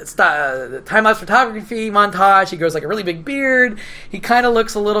time-lapse photography montage. He grows like a really big beard. He kind of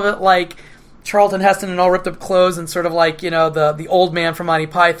looks a little bit like Charlton Heston in all ripped up clothes, and sort of like the old man from Monty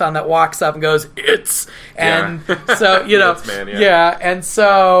Python that walks up and goes, "It's," and so It's man, yeah. and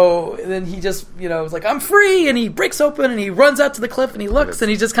so then he just is like, "I'm free," and he breaks open and he runs out to the cliff and he looks and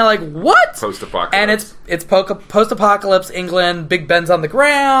he's just kind of like, "What?" Post-apocalypse, and it's post-apocalypse England. Big Ben's on the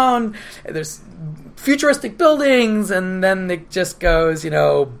ground. There's futuristic buildings, and then it just goes,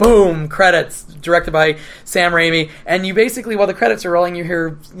 boom, credits, directed by Sam Raimi, and you basically, while the credits are rolling, you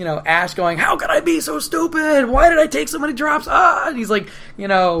hear, Ash going, "How could I be so stupid? Why did I take so many drops? Ah!" And he's like,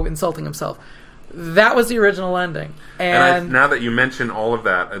 insulting himself. That was the original ending. And now that you mention all of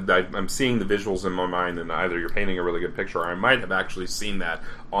that, I'm seeing the visuals in my mind, and either you're painting a really good picture, or I might have actually seen that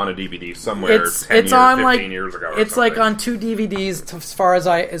on a DVD somewhere 15 years ago. It's like on 2 DVDs, as far as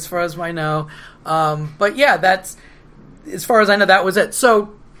I know. But yeah, that's as far as I know. That was it.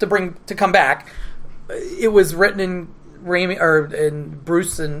 So to come back, it was written in Raimi or in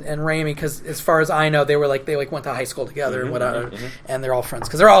Bruce and Raimi, because as far as I know, they went to high school together and whatever, and they're all friends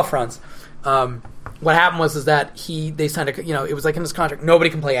because they're all friends. What happened was that they signed it was like in this contract, nobody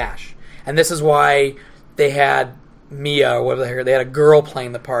can play Ash, and this is why they had Mia or whatever they had a girl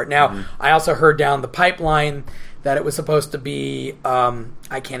playing the part. Now I also heard down the pipeline that it was supposed to be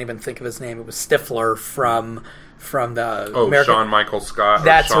I can't even think of his name. It was Stifler from the American... Sean Michael Scott.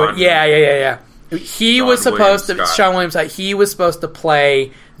 That's what. Yeah. He was supposed to. Sean William Scott. He was supposed to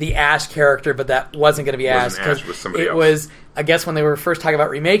play the Ash character, but that wasn't going to be Ash because it was. I guess when they were first talking about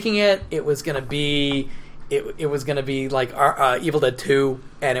remaking it, it was going to be. It was going to be like Evil Dead 2,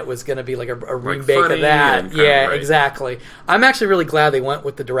 and it was going to be like a remake of that. Yeah, right. Exactly. I'm actually really glad they went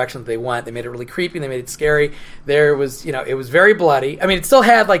with the direction that they went. They made it really creepy. They made it scary. There was, it was very bloody. I mean, it still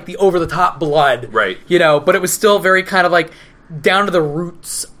had like the over-the-top blood, right? But it was still very kind of like down to the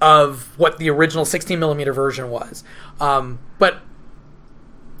roots of what the original 16mm version was. But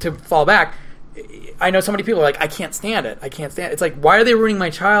to fall back, I know so many people are like, I can't stand it. It's like, why are they ruining my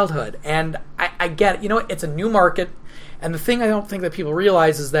childhood? And I get it. It's a new market. And the thing I don't think that people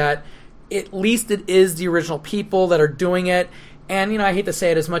realize is that at least it is the original people that are doing it. And, I hate to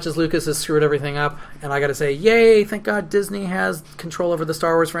say it, as much as Lucas has screwed everything up, and I got to say, yay, thank God Disney has control over the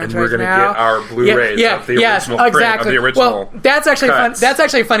Star Wars franchise now. And we're going to get our Blu-rays of the original print, of the original Well, that's actually fun. That's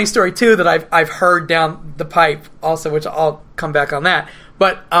actually a funny story, too, that I've heard down the pipe also, which I'll come back on that.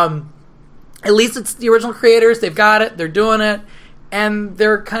 But at least it's the original creators. They've got it. They're doing it. And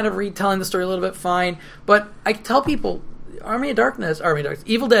they're kind of retelling the story a little bit fine. But I tell people,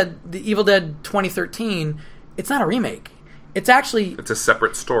 Evil Dead 2013, it's not a remake. It's a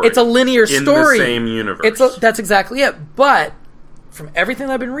separate story. It's a linear story. In the same universe. That's exactly it. But from everything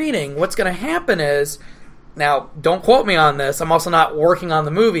that I've been reading, what's going to happen is Now, don't quote me on this. I'm also not working on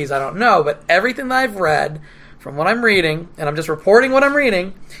the movies. I don't know. But everything that I've read, from what I'm reading, and I'm just reporting what I'm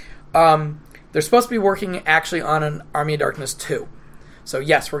reading, they're supposed to be working actually on an Army of Darkness 2. So,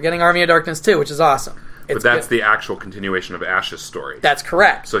 yes, we're getting Army of Darkness 2, which is awesome. But that's the actual continuation of Ash's story. That's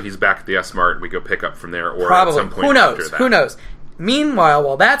correct. So he's back at the S-Mart, and we go pick up from there, or probably. At some point Who knows? after that. Who knows? Meanwhile,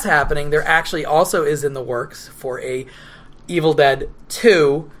 while that's happening, there actually also is in the works for a Evil Dead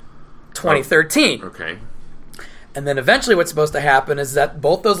 2 2013. Okay. And then eventually what's supposed to happen is that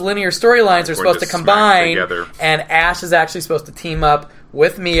both those linear storylines are supposed to combine, and Ash is actually supposed to team up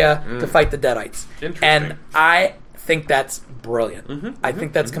with Mia to fight the Deadites. Interesting. And I think that's brilliant. I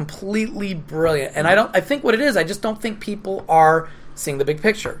think that's completely brilliant. And I think what it is, I just don't think people are seeing the big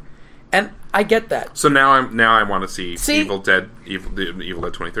picture. And I get that. So now I want to see Evil Dead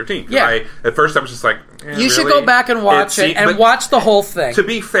 2013. Yeah. At first I was just like, you should go back and watch it and watch the whole thing. To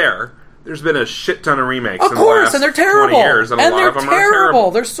be fair, there's been a shit ton of remakes of in course, the last and they're terrible. 20 years, and a lot of them are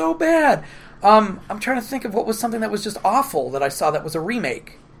terrible. They're so bad. I'm trying to think of what was something that was just awful that I saw that was a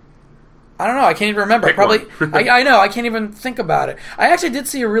remake. I don't know. I can't even remember. Pick Probably. one. I know. I can't even think about it. I actually did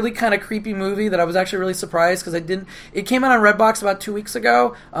see a really kind of creepy movie that I was actually really surprised because I didn't. It came out on Redbox about 2 weeks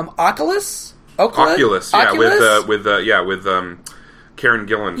ago. Oculus. Oculus. Yeah, with Karen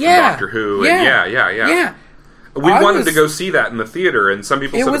Gillan from Doctor Who. Yeah. We wanted to go see that in the theater, and some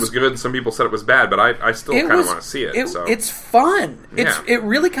people said it was good, and some people said it was bad, but I still kind of want to see it. It's fun. Yeah. It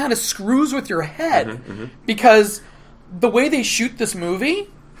really kind of screws with your head because the way they shoot this movie,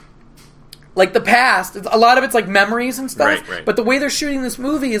 like the past, a lot of it's like memories and stuff, right. But the way they're shooting this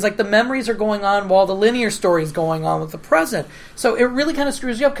movie is like the memories are going on while the linear story is going on with the present. So it really kind of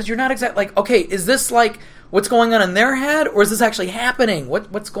screws you up because you're not exactly like, okay, is this like what's going on in their head, or is this actually happening?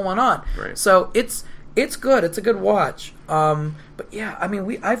 What's going on? Right. So it's good. It's a good watch. But yeah, I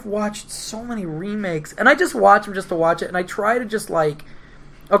mean, I've watched so many remakes, and I just watch them just to watch it, and I try to just like,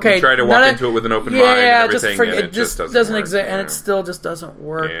 okay, you try to walk into it with an open mind and everything, and it just doesn't work, exist, and it still just doesn't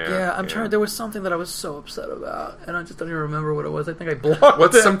work. Yeah, I'm trying. Yeah. There was something that I was so upset about, and I just don't even remember what it was. I think I blocked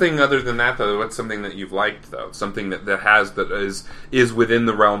What's it. something other than that, though? What's something that you've liked, though? Something that is within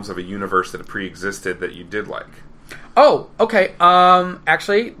the realms of a universe that pre-existed that you did like? Oh, okay.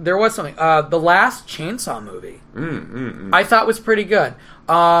 Actually, there was something. The last Chainsaw movie, I thought was pretty good.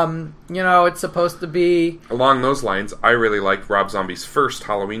 It's supposed to be along those lines. I really liked Rob Zombie's first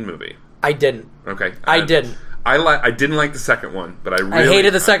Halloween movie. I didn't. Okay, I didn't. I didn't like the second one, but I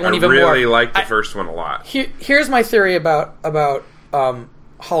hated the second one even more. I really liked the first one a lot. Here's my theory about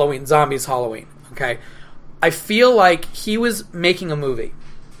Halloween, Zombies Halloween. Okay, I feel like he was making a movie,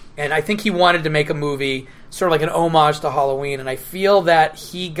 and I think he wanted to make a movie sort of like an homage to Halloween, and I feel that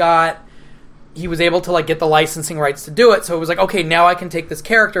he was able to like get the licensing rights to do it, so it was like, okay, now I can take this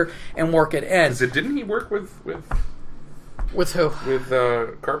character and work it in. Didn't he work with who? With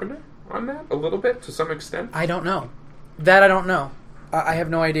Carpenter on that a little bit to some extent? I don't know. That I don't know. I have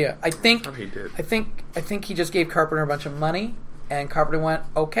no idea. I think he did. I think he just gave Carpenter a bunch of money, and Carpenter went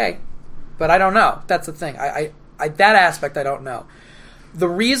okay, but I don't know. That's the thing. I that aspect I don't know. The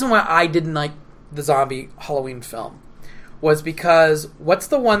reason why I didn't like the zombie Halloween film was because what's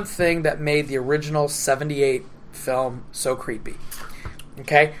the one thing that made the original 78 film so creepy?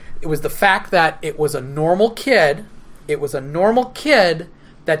 Okay? It was the fact that it was a normal kid. It was a normal kid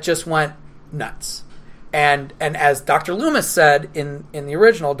that just went nuts. And as Dr. Loomis said in the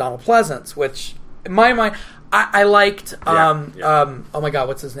original, Donald Pleasance, which in my mind I liked oh my god,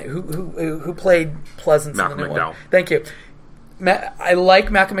 what's his name? Who played Pleasance in the new one? Thank you. I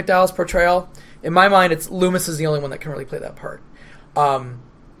like Malcolm McDowell's portrayal. In my mind, Loomis is the only one that can really play that part.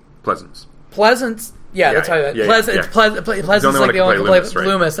 Pleasance. Yeah, that's how I Pleasance is like the only one who can play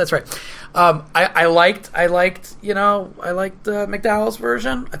Loomis. That's right. I liked McDowell's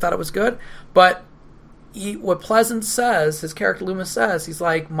version. I thought it was good. But what Pleasance says, his character Loomis says, he's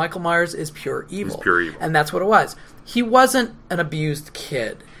like, Michael Myers is pure evil. He's pure evil. And that's what it was. He wasn't an abused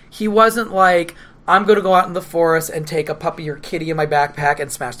kid. He wasn't like, I'm going to go out in the forest and take a puppy or kitty in my backpack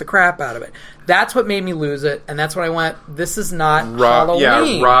and smash the crap out of it. That's what made me lose it, and that's when I went, this is not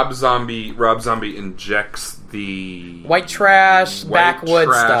Halloween. Yeah, Rob Zombie injects the white trash,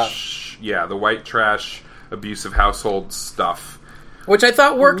 backwoods stuff. Yeah, the white trash, abusive household stuff. Which I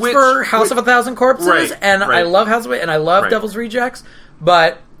thought worked for House of a Thousand Corpses, I love House of and I love Devil's Rejects,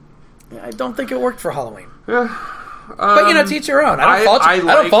 but I don't think it worked for Halloween. Yeah. But, to each your own. I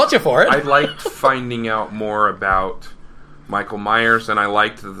don't fault you for it. I liked finding out more about Michael Myers, and I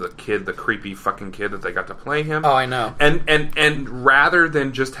liked the creepy fucking kid that they got to play him. Oh, I know. And rather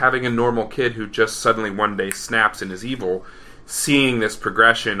than just having a normal kid who just suddenly one day snaps and is evil, seeing this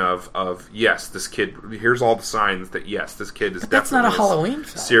progression of yes, this kid. Here's all the signs that yes, this kid is. But that's definitely not a Halloween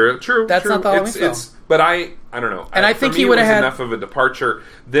film. Serial. True. That's true. not the Halloween film. But I don't know. And I think for me, he would have had enough of a departure.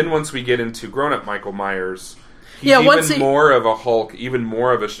 Then once we get into grown-up Michael Myers, he's more of a Hulk, even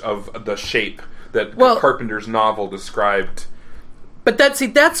more of of the shape that Carpenter's novel described. But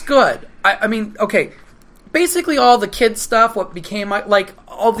that's good. I mean, okay. Basically, all the kid stuff, what became like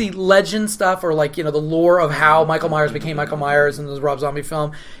all the legend stuff, or like the lore of how Michael Myers became Michael Myers in the Rob Zombie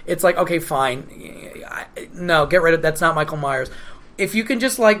film. It's like, okay, fine, no, get rid of that's not Michael Myers. If you can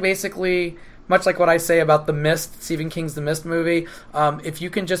just basically, much like what I say about The Mist, Stephen King's The Mist movie, if you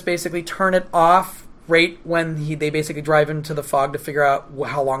can just basically turn it off right when they basically drive into the fog to figure out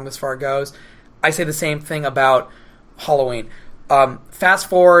how long this far goes. I say the same thing about Halloween. Fast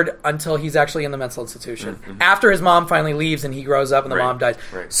forward until he's actually in the mental institution. Mm-hmm. After his mom finally leaves and he grows up and the mom dies.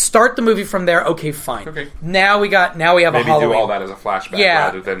 Right. Start the movie from there. Okay, fine. Okay. Now we have a Halloween. Maybe do all that as a flashback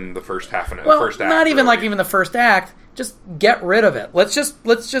rather than the first half of it. Well, first act, not even even the first act. Just get rid of it. Let's just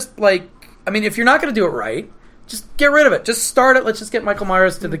if you're not going to do it right, just get rid of it. Just start it. Let's just get Michael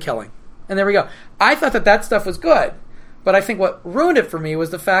Myers to the killing. And there we go. I thought that stuff was good. But I think what ruined it for me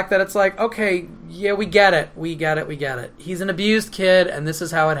was the fact that it's like, okay, yeah, we get it. He's an abused kid, and this is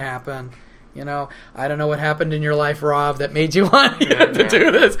how it happened. I don't know what happened in your life, Rob, that made you want to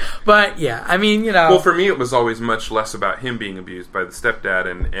do this. But, yeah, I mean, Well, for me, it was always much less about him being abused by the stepdad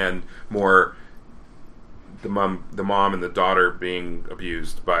and more the mom and the daughter being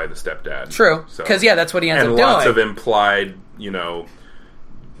abused by the stepdad. True. Because, that's what he ends up doing. And lots of implied,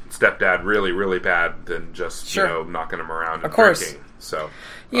 stepdad really, really bad than just knocking him around and drinking. So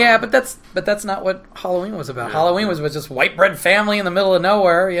but that's not what Halloween was about. Halloween was just white bread family in the middle of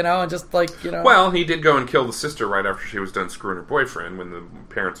nowhere, and just Well, he did go and kill the sister right after she was done screwing her boyfriend when the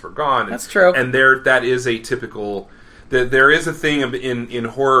parents were gone. That's true. And that is a typical. There is a thing in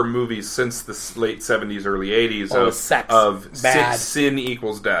horror movies since the late 70s, early 80s sin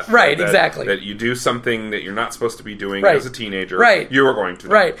equals death. Right, exactly. That you do something that you're not supposed to be doing as a teenager. Right. You are going to.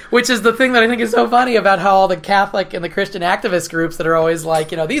 Right. Which is the thing that I think is so funny about how all the Catholic and the Christian activist groups that are always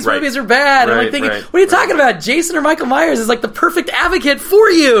like, these movies are bad. And I'm thinking, what are you talking about? Jason or Michael Myers is like the perfect advocate for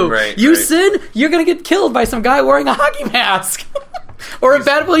you. Right, you sin, you're going to get killed by some guy wearing a hockey mask. Or a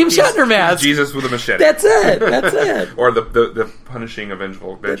bad William Shatner mask. Jesus with a machete. That's it. Or the punishing,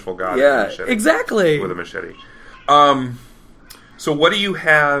 vengeful God with a machete. Exactly. With a machete. So what do you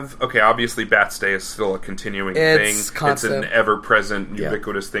have? Okay, obviously Bats Day is still a continuing thing. Constant. It's an ever-present,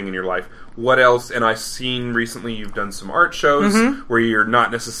 ubiquitous thing in your life. What else? And I've seen recently you've done some art shows where you're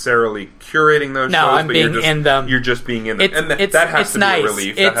not necessarily curating those shows. I'm being in them. You're just being in them. That has to be a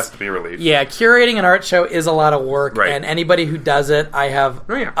relief. That has to be a relief. Yeah, curating an art show is a lot of work. Right. And anybody who does it, I have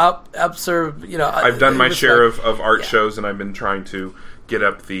I've done my share of art shows, and I've been trying to get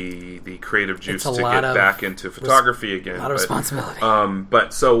up the creative juice to get back into photography again. A lot of responsibility.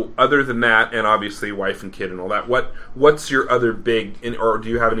 But so other than that, and obviously wife and kid and all that, what's your other big, or do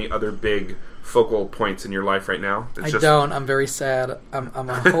you have any other big focal points in your life right now? Don't. I'm very sad. I'm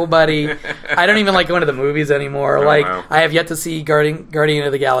a homebody. I don't even like going to the movies anymore. Wow. I have yet to see Guardian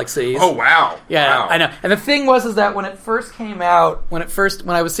of the Galaxy. Oh, wow. Yeah, wow. I know. And the thing is that when it first came out, when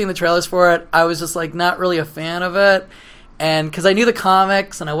I was seeing the trailers for it, I was just not really a fan of it. And because I knew the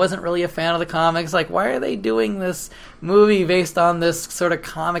comics, and I wasn't really a fan of the comics, why are they doing this movie based on this sort of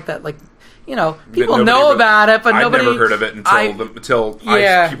comic that, people know about it, but nobody... I've never heard of it until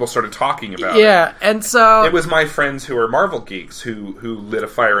people started talking about it. Yeah, and so... It was my friends who are Marvel geeks who lit a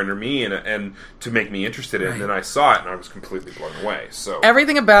fire under me and to make me interested in it, and then I saw it, and I was completely blown away. So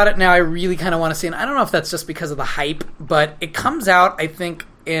everything about it now I really kind of want to see, and I don't know if that's just because of the hype, but it comes out, I think,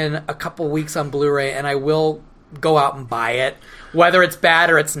 in a couple weeks on Blu-ray, and I will go out and buy it, whether it's bad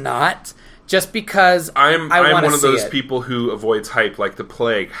or it's not, just because I'm one of those people who avoids hype like the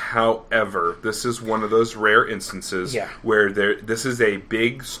plague. However, this is one of those rare instances where this is a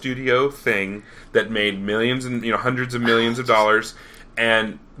big studio thing that made millions and hundreds of millions of dollars,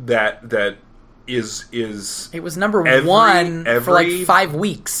 and that is it was number one for 5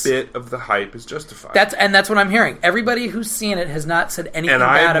 weeks. Bit of the hype is justified. That's what I'm hearing. Everybody who's seen it has not said anything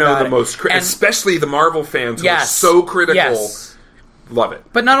bad about it. And I know the most, especially the Marvel fans who are so critical. Yes. Love it.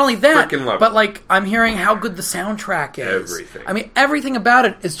 But not only that, but I'm hearing how good the soundtrack is. Everything. I mean, everything about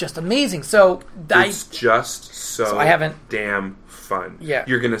it is just amazing. So it's just so I haven't damn fun. Yeah.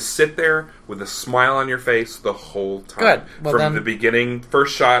 You're going to sit there with a smile on your face the whole time. Good. Well, from the beginning,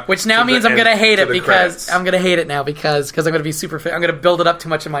 first shot. Which now means I'm going to hate it because credits. I'm going to hate it now because I'm going to be super fit. I'm going to build it up too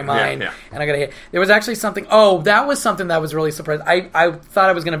much in my mind, and I'm going to hate it. There was actually something. Oh, that was something that was really surprising. I thought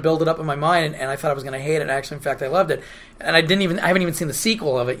I was going to build it up in my mind, and I thought I was going to hate it. And actually, in fact, I loved it. And I haven't even seen the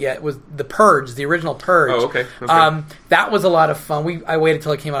sequel of it yet. It was The Purge, the original Purge. Oh, okay. That was a lot of fun. I waited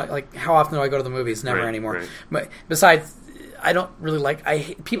till it came out. Like, how often do I go to the movies? Never anymore. Right. But besides, I don't really like.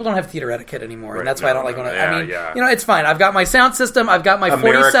 People don't have theater etiquette anymore, and that's why I don't like going. It's fine. I've got my sound system. I've got my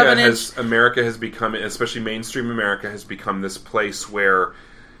 47-inch. America has become, especially mainstream America, has become this place where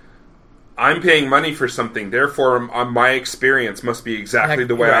I'm paying money for something, therefore my experience must be exactly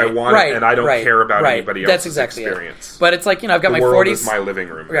the way I want it, and I don't care about anybody else's experience. But it's like, I've got the my world is my living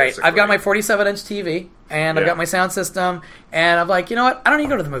room. Right. Basically. I've got my 47-inch TV, and I've got my sound system, and I'm like, you know what? I don't need to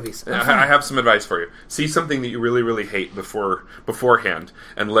go to the movies. I have some advice for you. See something that you really, really hate beforehand,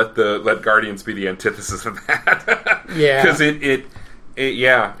 and let Guardians be the antithesis of that. Yeah. Because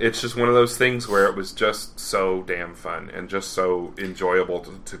it's just one of those things where it was just so damn fun and just so enjoyable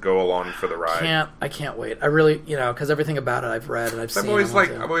to go along for the ride. I can't wait. I really, because everything about it I've read and I've seen. I've always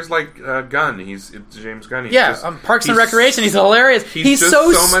liked Gunn. It's James Gunn. Parks and Recreation. He's hilarious. He's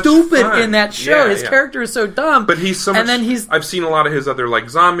so stupid in that show. His character is so dumb. But he's so much. And then I've seen a lot of his other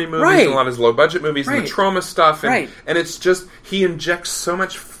zombie movies, and a lot of his low budget movies, and the trauma stuff, and it's just he injects so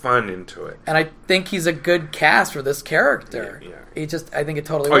much fun into it. And I think he's a good cast for this character. Yeah. I think it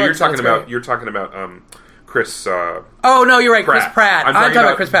totally works. You're talking about Chris. Oh no, you're right, Pratt. Chris Pratt. I'm talking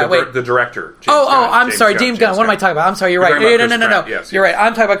about Chris Pratt. Wait, the director. I'm sorry, James Gunn. What am I talking about? I'm sorry, you're right. No. Yes, you're right.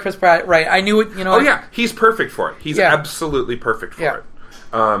 I'm talking about Chris Pratt. Right. I knew it. Yeah, he's perfect for it. He's absolutely perfect for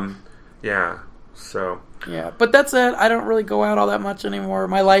it. So. Yeah, but that's it. I don't really go out all that much anymore.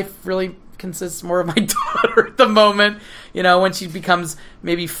 My life really consists more of my daughter at the moment. When she becomes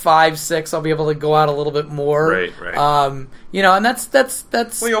maybe 5, 6, I'll be able to go out a little bit more. Right. And that's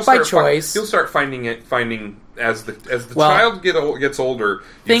by choice. You'll start finding as the child gets older,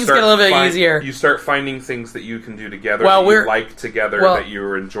 things get a little bit easier. You start finding things that you can do together, that you like together, that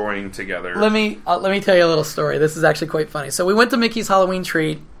you're enjoying together. Let me tell you a little story. This is actually quite funny. So we went to Mickey's Halloween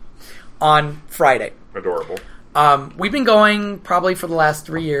Treat on Friday. Adorable. We've been going probably for the last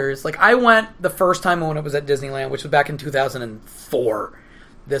 3 years. I went the first time when it was at Disneyland, which was back in 2004.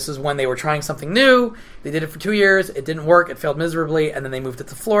 This is when they were trying something new. They did it for 2 years. It didn't work. It failed miserably. And then they moved it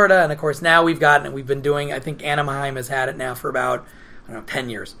to Florida. And, of course, now we've gotten it. We've been doing, I think Anaheim has had it now for about, 10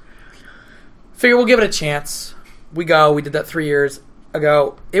 years. Figure we'll give it a chance. We go. We did that 3 years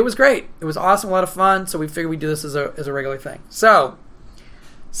ago. It was great. It was awesome. A lot of fun. So we figured we'd do this as a regular thing. So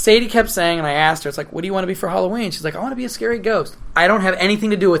Sadie kept saying, and I asked her, it's like, what do you want to be for Halloween? She's like, I want to be a scary ghost. I don't have anything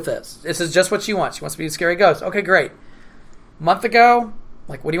to do with this. This is just what she wants. She wants to be a scary ghost. Okay, great. A month ago,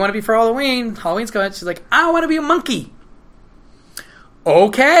 what do you want to be for Halloween? Halloween's coming. She's like, I want to be a monkey.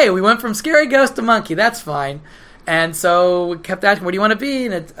 Okay, we went from scary ghost to monkey. That's fine. And so we kept asking, what do you want to be?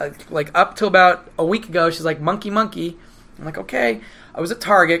 And it's up to about a week ago, she's like, monkey. I'm like, okay. I was at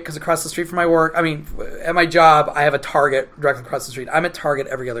Target because across the street from my work, at my job, I have a Target directly across the street. I'm at Target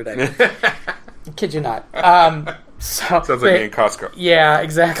every other day. Kid you not. Sounds like being in Costco. Yeah,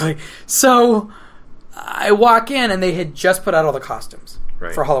 exactly. So I walk in and they had just put out all the costumes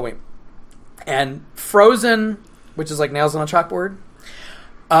for Halloween. And Frozen, which is like nails on a chalkboard,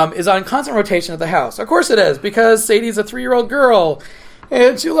 is on constant rotation at the house. Of course it is, because Sadie's a 3-year-old girl.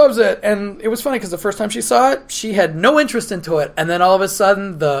 And she loves it. And it was funny because the first time she saw it, she had no interest into it. And then all of a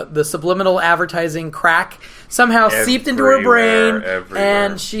sudden, the subliminal advertising crack somehow seeped into her brain.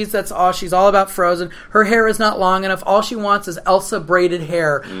 And she's all about Frozen. Her hair is not long enough. All she wants is Elsa braided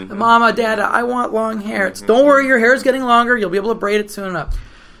hair. Mm-hmm. Mama, Dada, I want long hair. It's, don't worry, your hair is getting longer. You'll be able to braid it soon enough.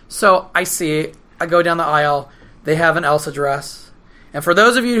 So I go down the aisle. They have an Elsa dress. And for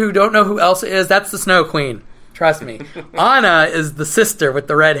those of you who don't know who Elsa is, that's the Snow Queen. Trust me. Anna is the sister with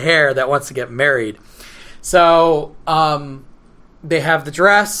the red hair that wants to get married. So they have the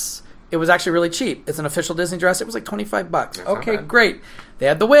dress. It was actually really cheap. It's an official Disney dress. It was like $25. Okay, great. They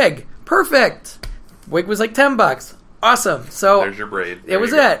had the wig. Perfect. Wig was like $10. Awesome. So there's your braid. It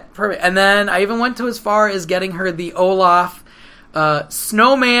was it. Perfect. And then I even went to as far as getting her the Olaf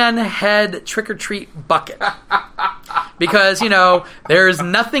snowman head trick-or-treat bucket. Because, there's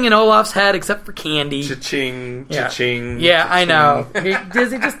nothing in Olaf's head except for candy. Cha-ching, cha-ching. Yeah, cha-ching. I know.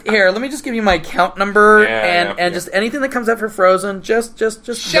 Disney, let me just give you my account number and just anything that comes up for Frozen, just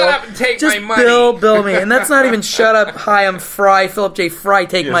shut up and take my money. Bill me. And that's not even shut up, hi, I'm Fry, Philip J. Fry,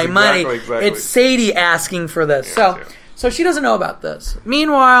 take my money. Exactly. It's Sadie asking for this. So she doesn't know about this.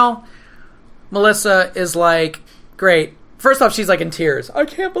 Meanwhile, Melissa is like, great, first off, she's like in tears. I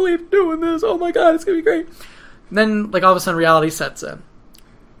can't believe doing this. Oh my God, it's going to be great. And then, like, all of a sudden reality sets in.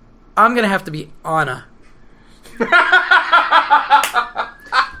 I'm going to have to be Anna.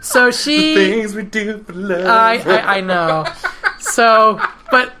 So she... The things we do for love. I know. So,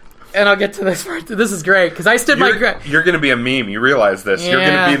 but... And I'll get to this part. This is great, because I stood my ground. You're going to be a meme. You realize this. Yeah. You're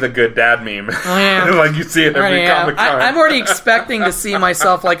going to be the good dad meme. Yeah. Like you see it every Comic Con. I'm already expecting to see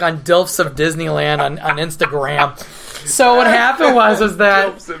myself like on Dilfs of Disneyland on Instagram. So what happened was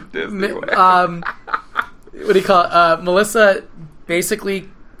that... Dilfs of Disneyland. What do you call it? Melissa basically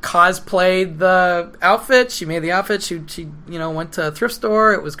cosplayed the outfit. She made the outfit. She went to a thrift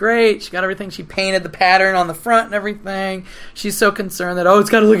store. It was great. She got everything. She painted the pattern on the front and everything. She's so concerned that, it's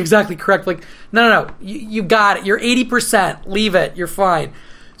got to look exactly correct. Like, no. You got it. You're 80%. Leave it. You're fine.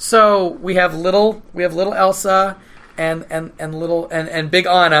 So we have little Elsa and big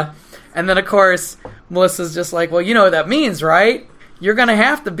Anna. And then, of course, Melissa's just like, well, you know what that means, right? You're going to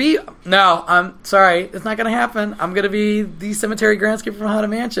have to be... No, I'm sorry. It's not going to happen. I'm going to be the cemetery groundskeeper from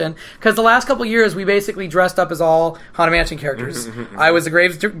Haunted Mansion. Because the last couple of years, we basically dressed up as all Haunted Mansion characters. I was the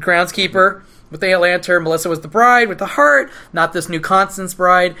graves groundskeeper with the lantern. Melissa was the bride with the heart, not this new Constance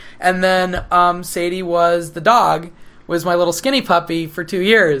bride. And then Sadie was the dog, was my little skinny puppy for 2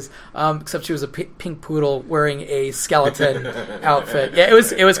 years. Except she was a pink poodle wearing a skeleton outfit. Yeah,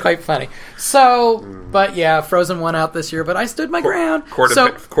 it was quite funny. So, but yeah, Frozen won out this year, but I stood my ground.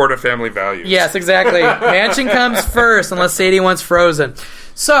 Korda family values. Yes, exactly. Mansion comes first, unless Sadie wants Frozen.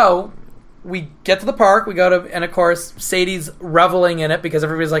 So, we get to the park, we go to, and of course, Sadie's reveling in it because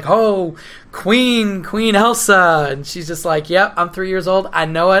everybody's like, oh, Queen Elsa. And she's just like, yep, I'm 3 years old. I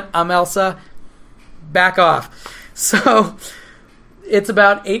know it. I'm Elsa. Back off. So, it's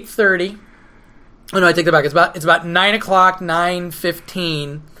about 8:30. Oh, no, I take that back. It's about 9 o'clock,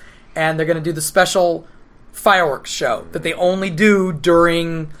 9:15, and they're going to do the special fireworks show that they only do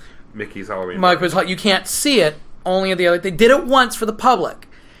during Mickey's Halloween. You can't see it, only at the other... They did it once for the public,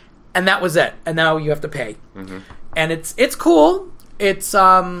 and that was it. And now you have to pay. Mm-hmm. And it's cool. It's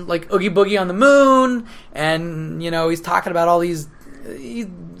like Oogie Boogie on the Moon, and, he's talking about all these...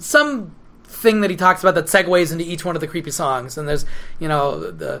 some thing that he talks about that segues into each one of the creepy songs, and there's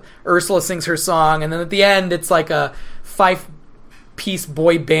the Ursula sings her song, and then at the end it's like a 5-piece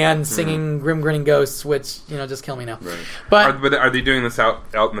boy band singing Grim Grinning Ghosts, which just kill me now. Right. But are they doing this out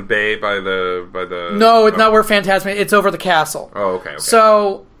in the bay by the? No, it's not where Phantasmic. It's over the castle. Oh, okay.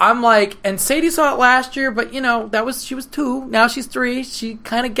 So I'm like, and Sadie saw it last year, but she was 2. Now she's 3. She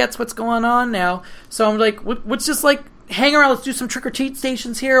kind of gets what's going on now. So I'm like, what's just like. Hang around, let's do some trick-or-treat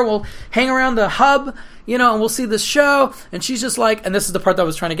stations here. We'll hang around the hub, and we'll see this show. And she's just like, and this is the part that I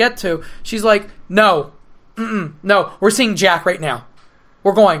was trying to get to. She's like, no, we're seeing Jack right now.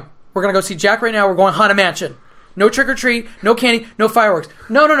 We're going to go see Jack right now. We're going Haunted Mansion. No trick-or-treat, no candy, no fireworks.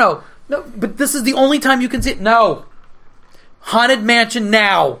 No, but this is the only time you can see it. No. Haunted Mansion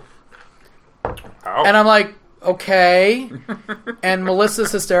now. Ow. And I'm like, okay. And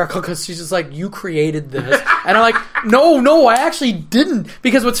Melissa's hysterical because she's just like, you created this. And I'm like, no, I actually didn't.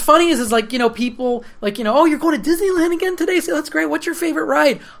 Because what's funny is like, people like, oh, you're going to Disneyland again today? So that's great. What's your favorite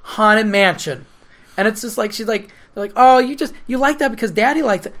ride? Haunted Mansion. And it's just like, she's like, they're like, oh, you like that because Daddy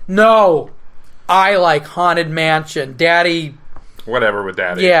likes it. No, I like Haunted Mansion. Daddy. Whatever with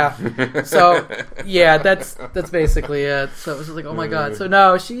Daddy. Yeah. So, yeah, that's basically it. So it was like, oh my God. So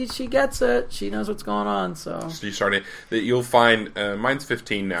no, she gets it. She knows what's going on. So you started that you'll find. Mine's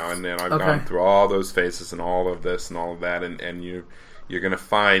 15 now, and then I've gone through all those phases and all of this and all of that, and you're going to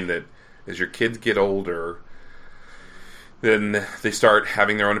find that as your kids get older, then they start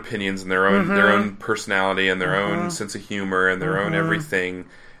having their own opinions and their own personality and their own sense of humor and their own everything.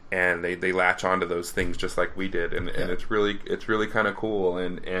 And they latch onto those things just like we did, and it's really kind of cool,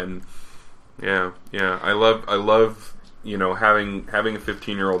 and yeah, I love having a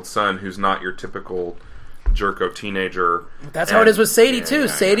 15-year-old son who's not your typical jerko teenager. That's how it is with Sadie too.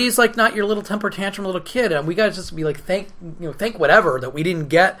 Sadie's like not your little temper tantrum little kid, and we gotta just be like thank whatever that we didn't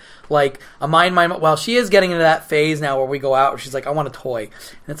get like a mind. Well, she is getting into that phase now where we go out where she's like, I want a toy,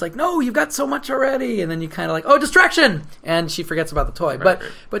 and it's like, no, you've got so much already, and then you kind of like, oh, distraction, and she forgets about the toy. Right.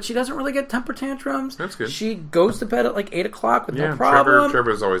 But she doesn't really get temper tantrums. That's good. She goes to bed at like 8 o'clock with no problem.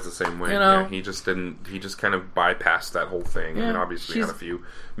 Trevor's always the same way. Yeah, he just kind of bypassed that whole thing. I mean, obviously he had a few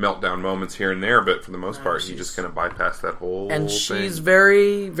meltdown moments here and there, but for the most part, he just kind of bypassed that whole thing. And she's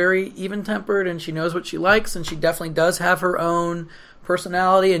very, very even-tempered, and she knows what she likes, and she definitely does have her own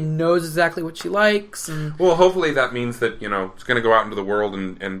personality and knows exactly what she likes. And well, hopefully that means that, it's going to go out into the world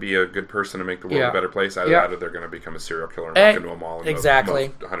and be a good person and make the world a better place. Either they're going to become a serial killer and walk into a mall and exactly.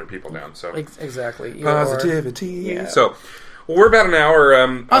 mow 100 people down. So exactly. Positivity. So, well, we're about an hour.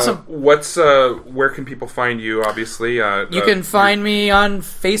 Awesome. Where can people find you? Obviously, you can find me on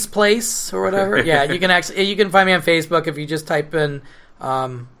Faceplace or whatever. Yeah, you can find me on Facebook if you just type in.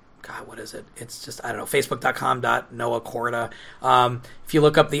 God, what is it? It's just, I don't know, facebook.com.Noah Korda. If you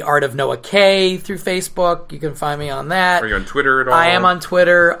look up The Art of Noah K through Facebook, you can find me on that. Are you on Twitter at all? I am on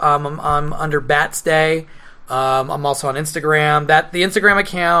Twitter. I'm under Bats Day. I'm also on Instagram. The Instagram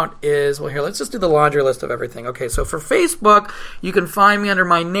account is, well, here, let's just do the laundry list of everything. Okay, so for Facebook, you can find me under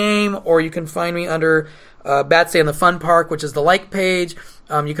my name, or you can find me under Bats Day in the Fun Park, which is the like page.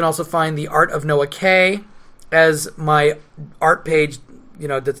 You can also find The Art of Noah K as my art page.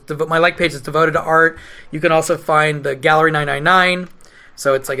 My like page is devoted to art. You can also find the Gallery 999.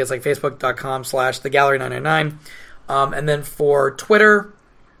 So it's like facebook.com/thegallery999. And then for Twitter,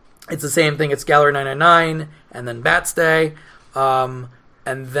 it's the same thing. It's Gallery 999 and then Bats Day. And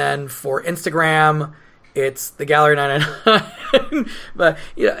then for Instagram, it's the Gallery 999. But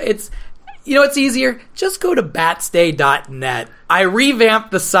it's easier. Just go to batsday.net. I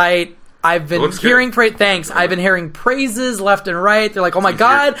revamped the site. I've been hearing I've been hearing praises left and right. They're like, "Oh my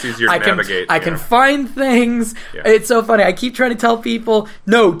God, it's easier to navigate. I can find things." Yeah. It's so funny. I keep trying to tell people,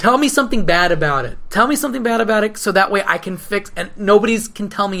 "No, tell me something bad about it. Tell me something bad about it, so that way I can fix." And nobody's can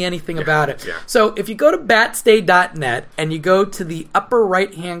tell me anything about it. Yeah. So if you go to batsday.net and you go to the upper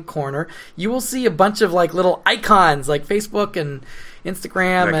right hand corner, you will see a bunch of like little icons, like Facebook and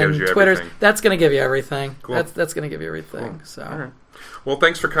Instagram and Twitter. That's going to give you everything. Cool. That's going to give you everything. Cool. So. All right. Well,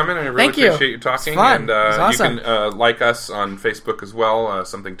 thanks for coming. I really appreciate you talking. And awesome. You can like us on Facebook as well,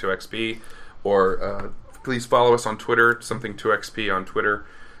 Something2XP, or please follow us on Twitter, Something2XP on Twitter.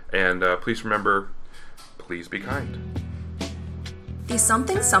 And please remember, please be kind. The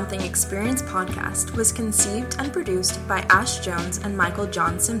Something Something Experience podcast was conceived and produced by Ash Jones and Michael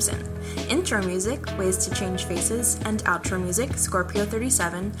John Simpson. Intro music, Ways to Change Faces, and outro music, Scorpio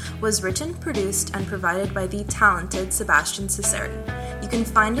 37, was written, produced, and provided by the talented Sebastian Cesari. You can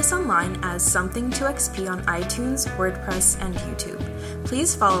find us online as Something2XP on iTunes, WordPress, and YouTube.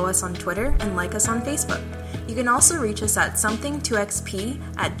 Please follow us on Twitter and like us on Facebook. You can also reach us at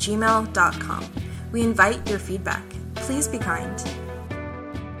something2xp@gmail.com. We invite your feedback. Please be kind.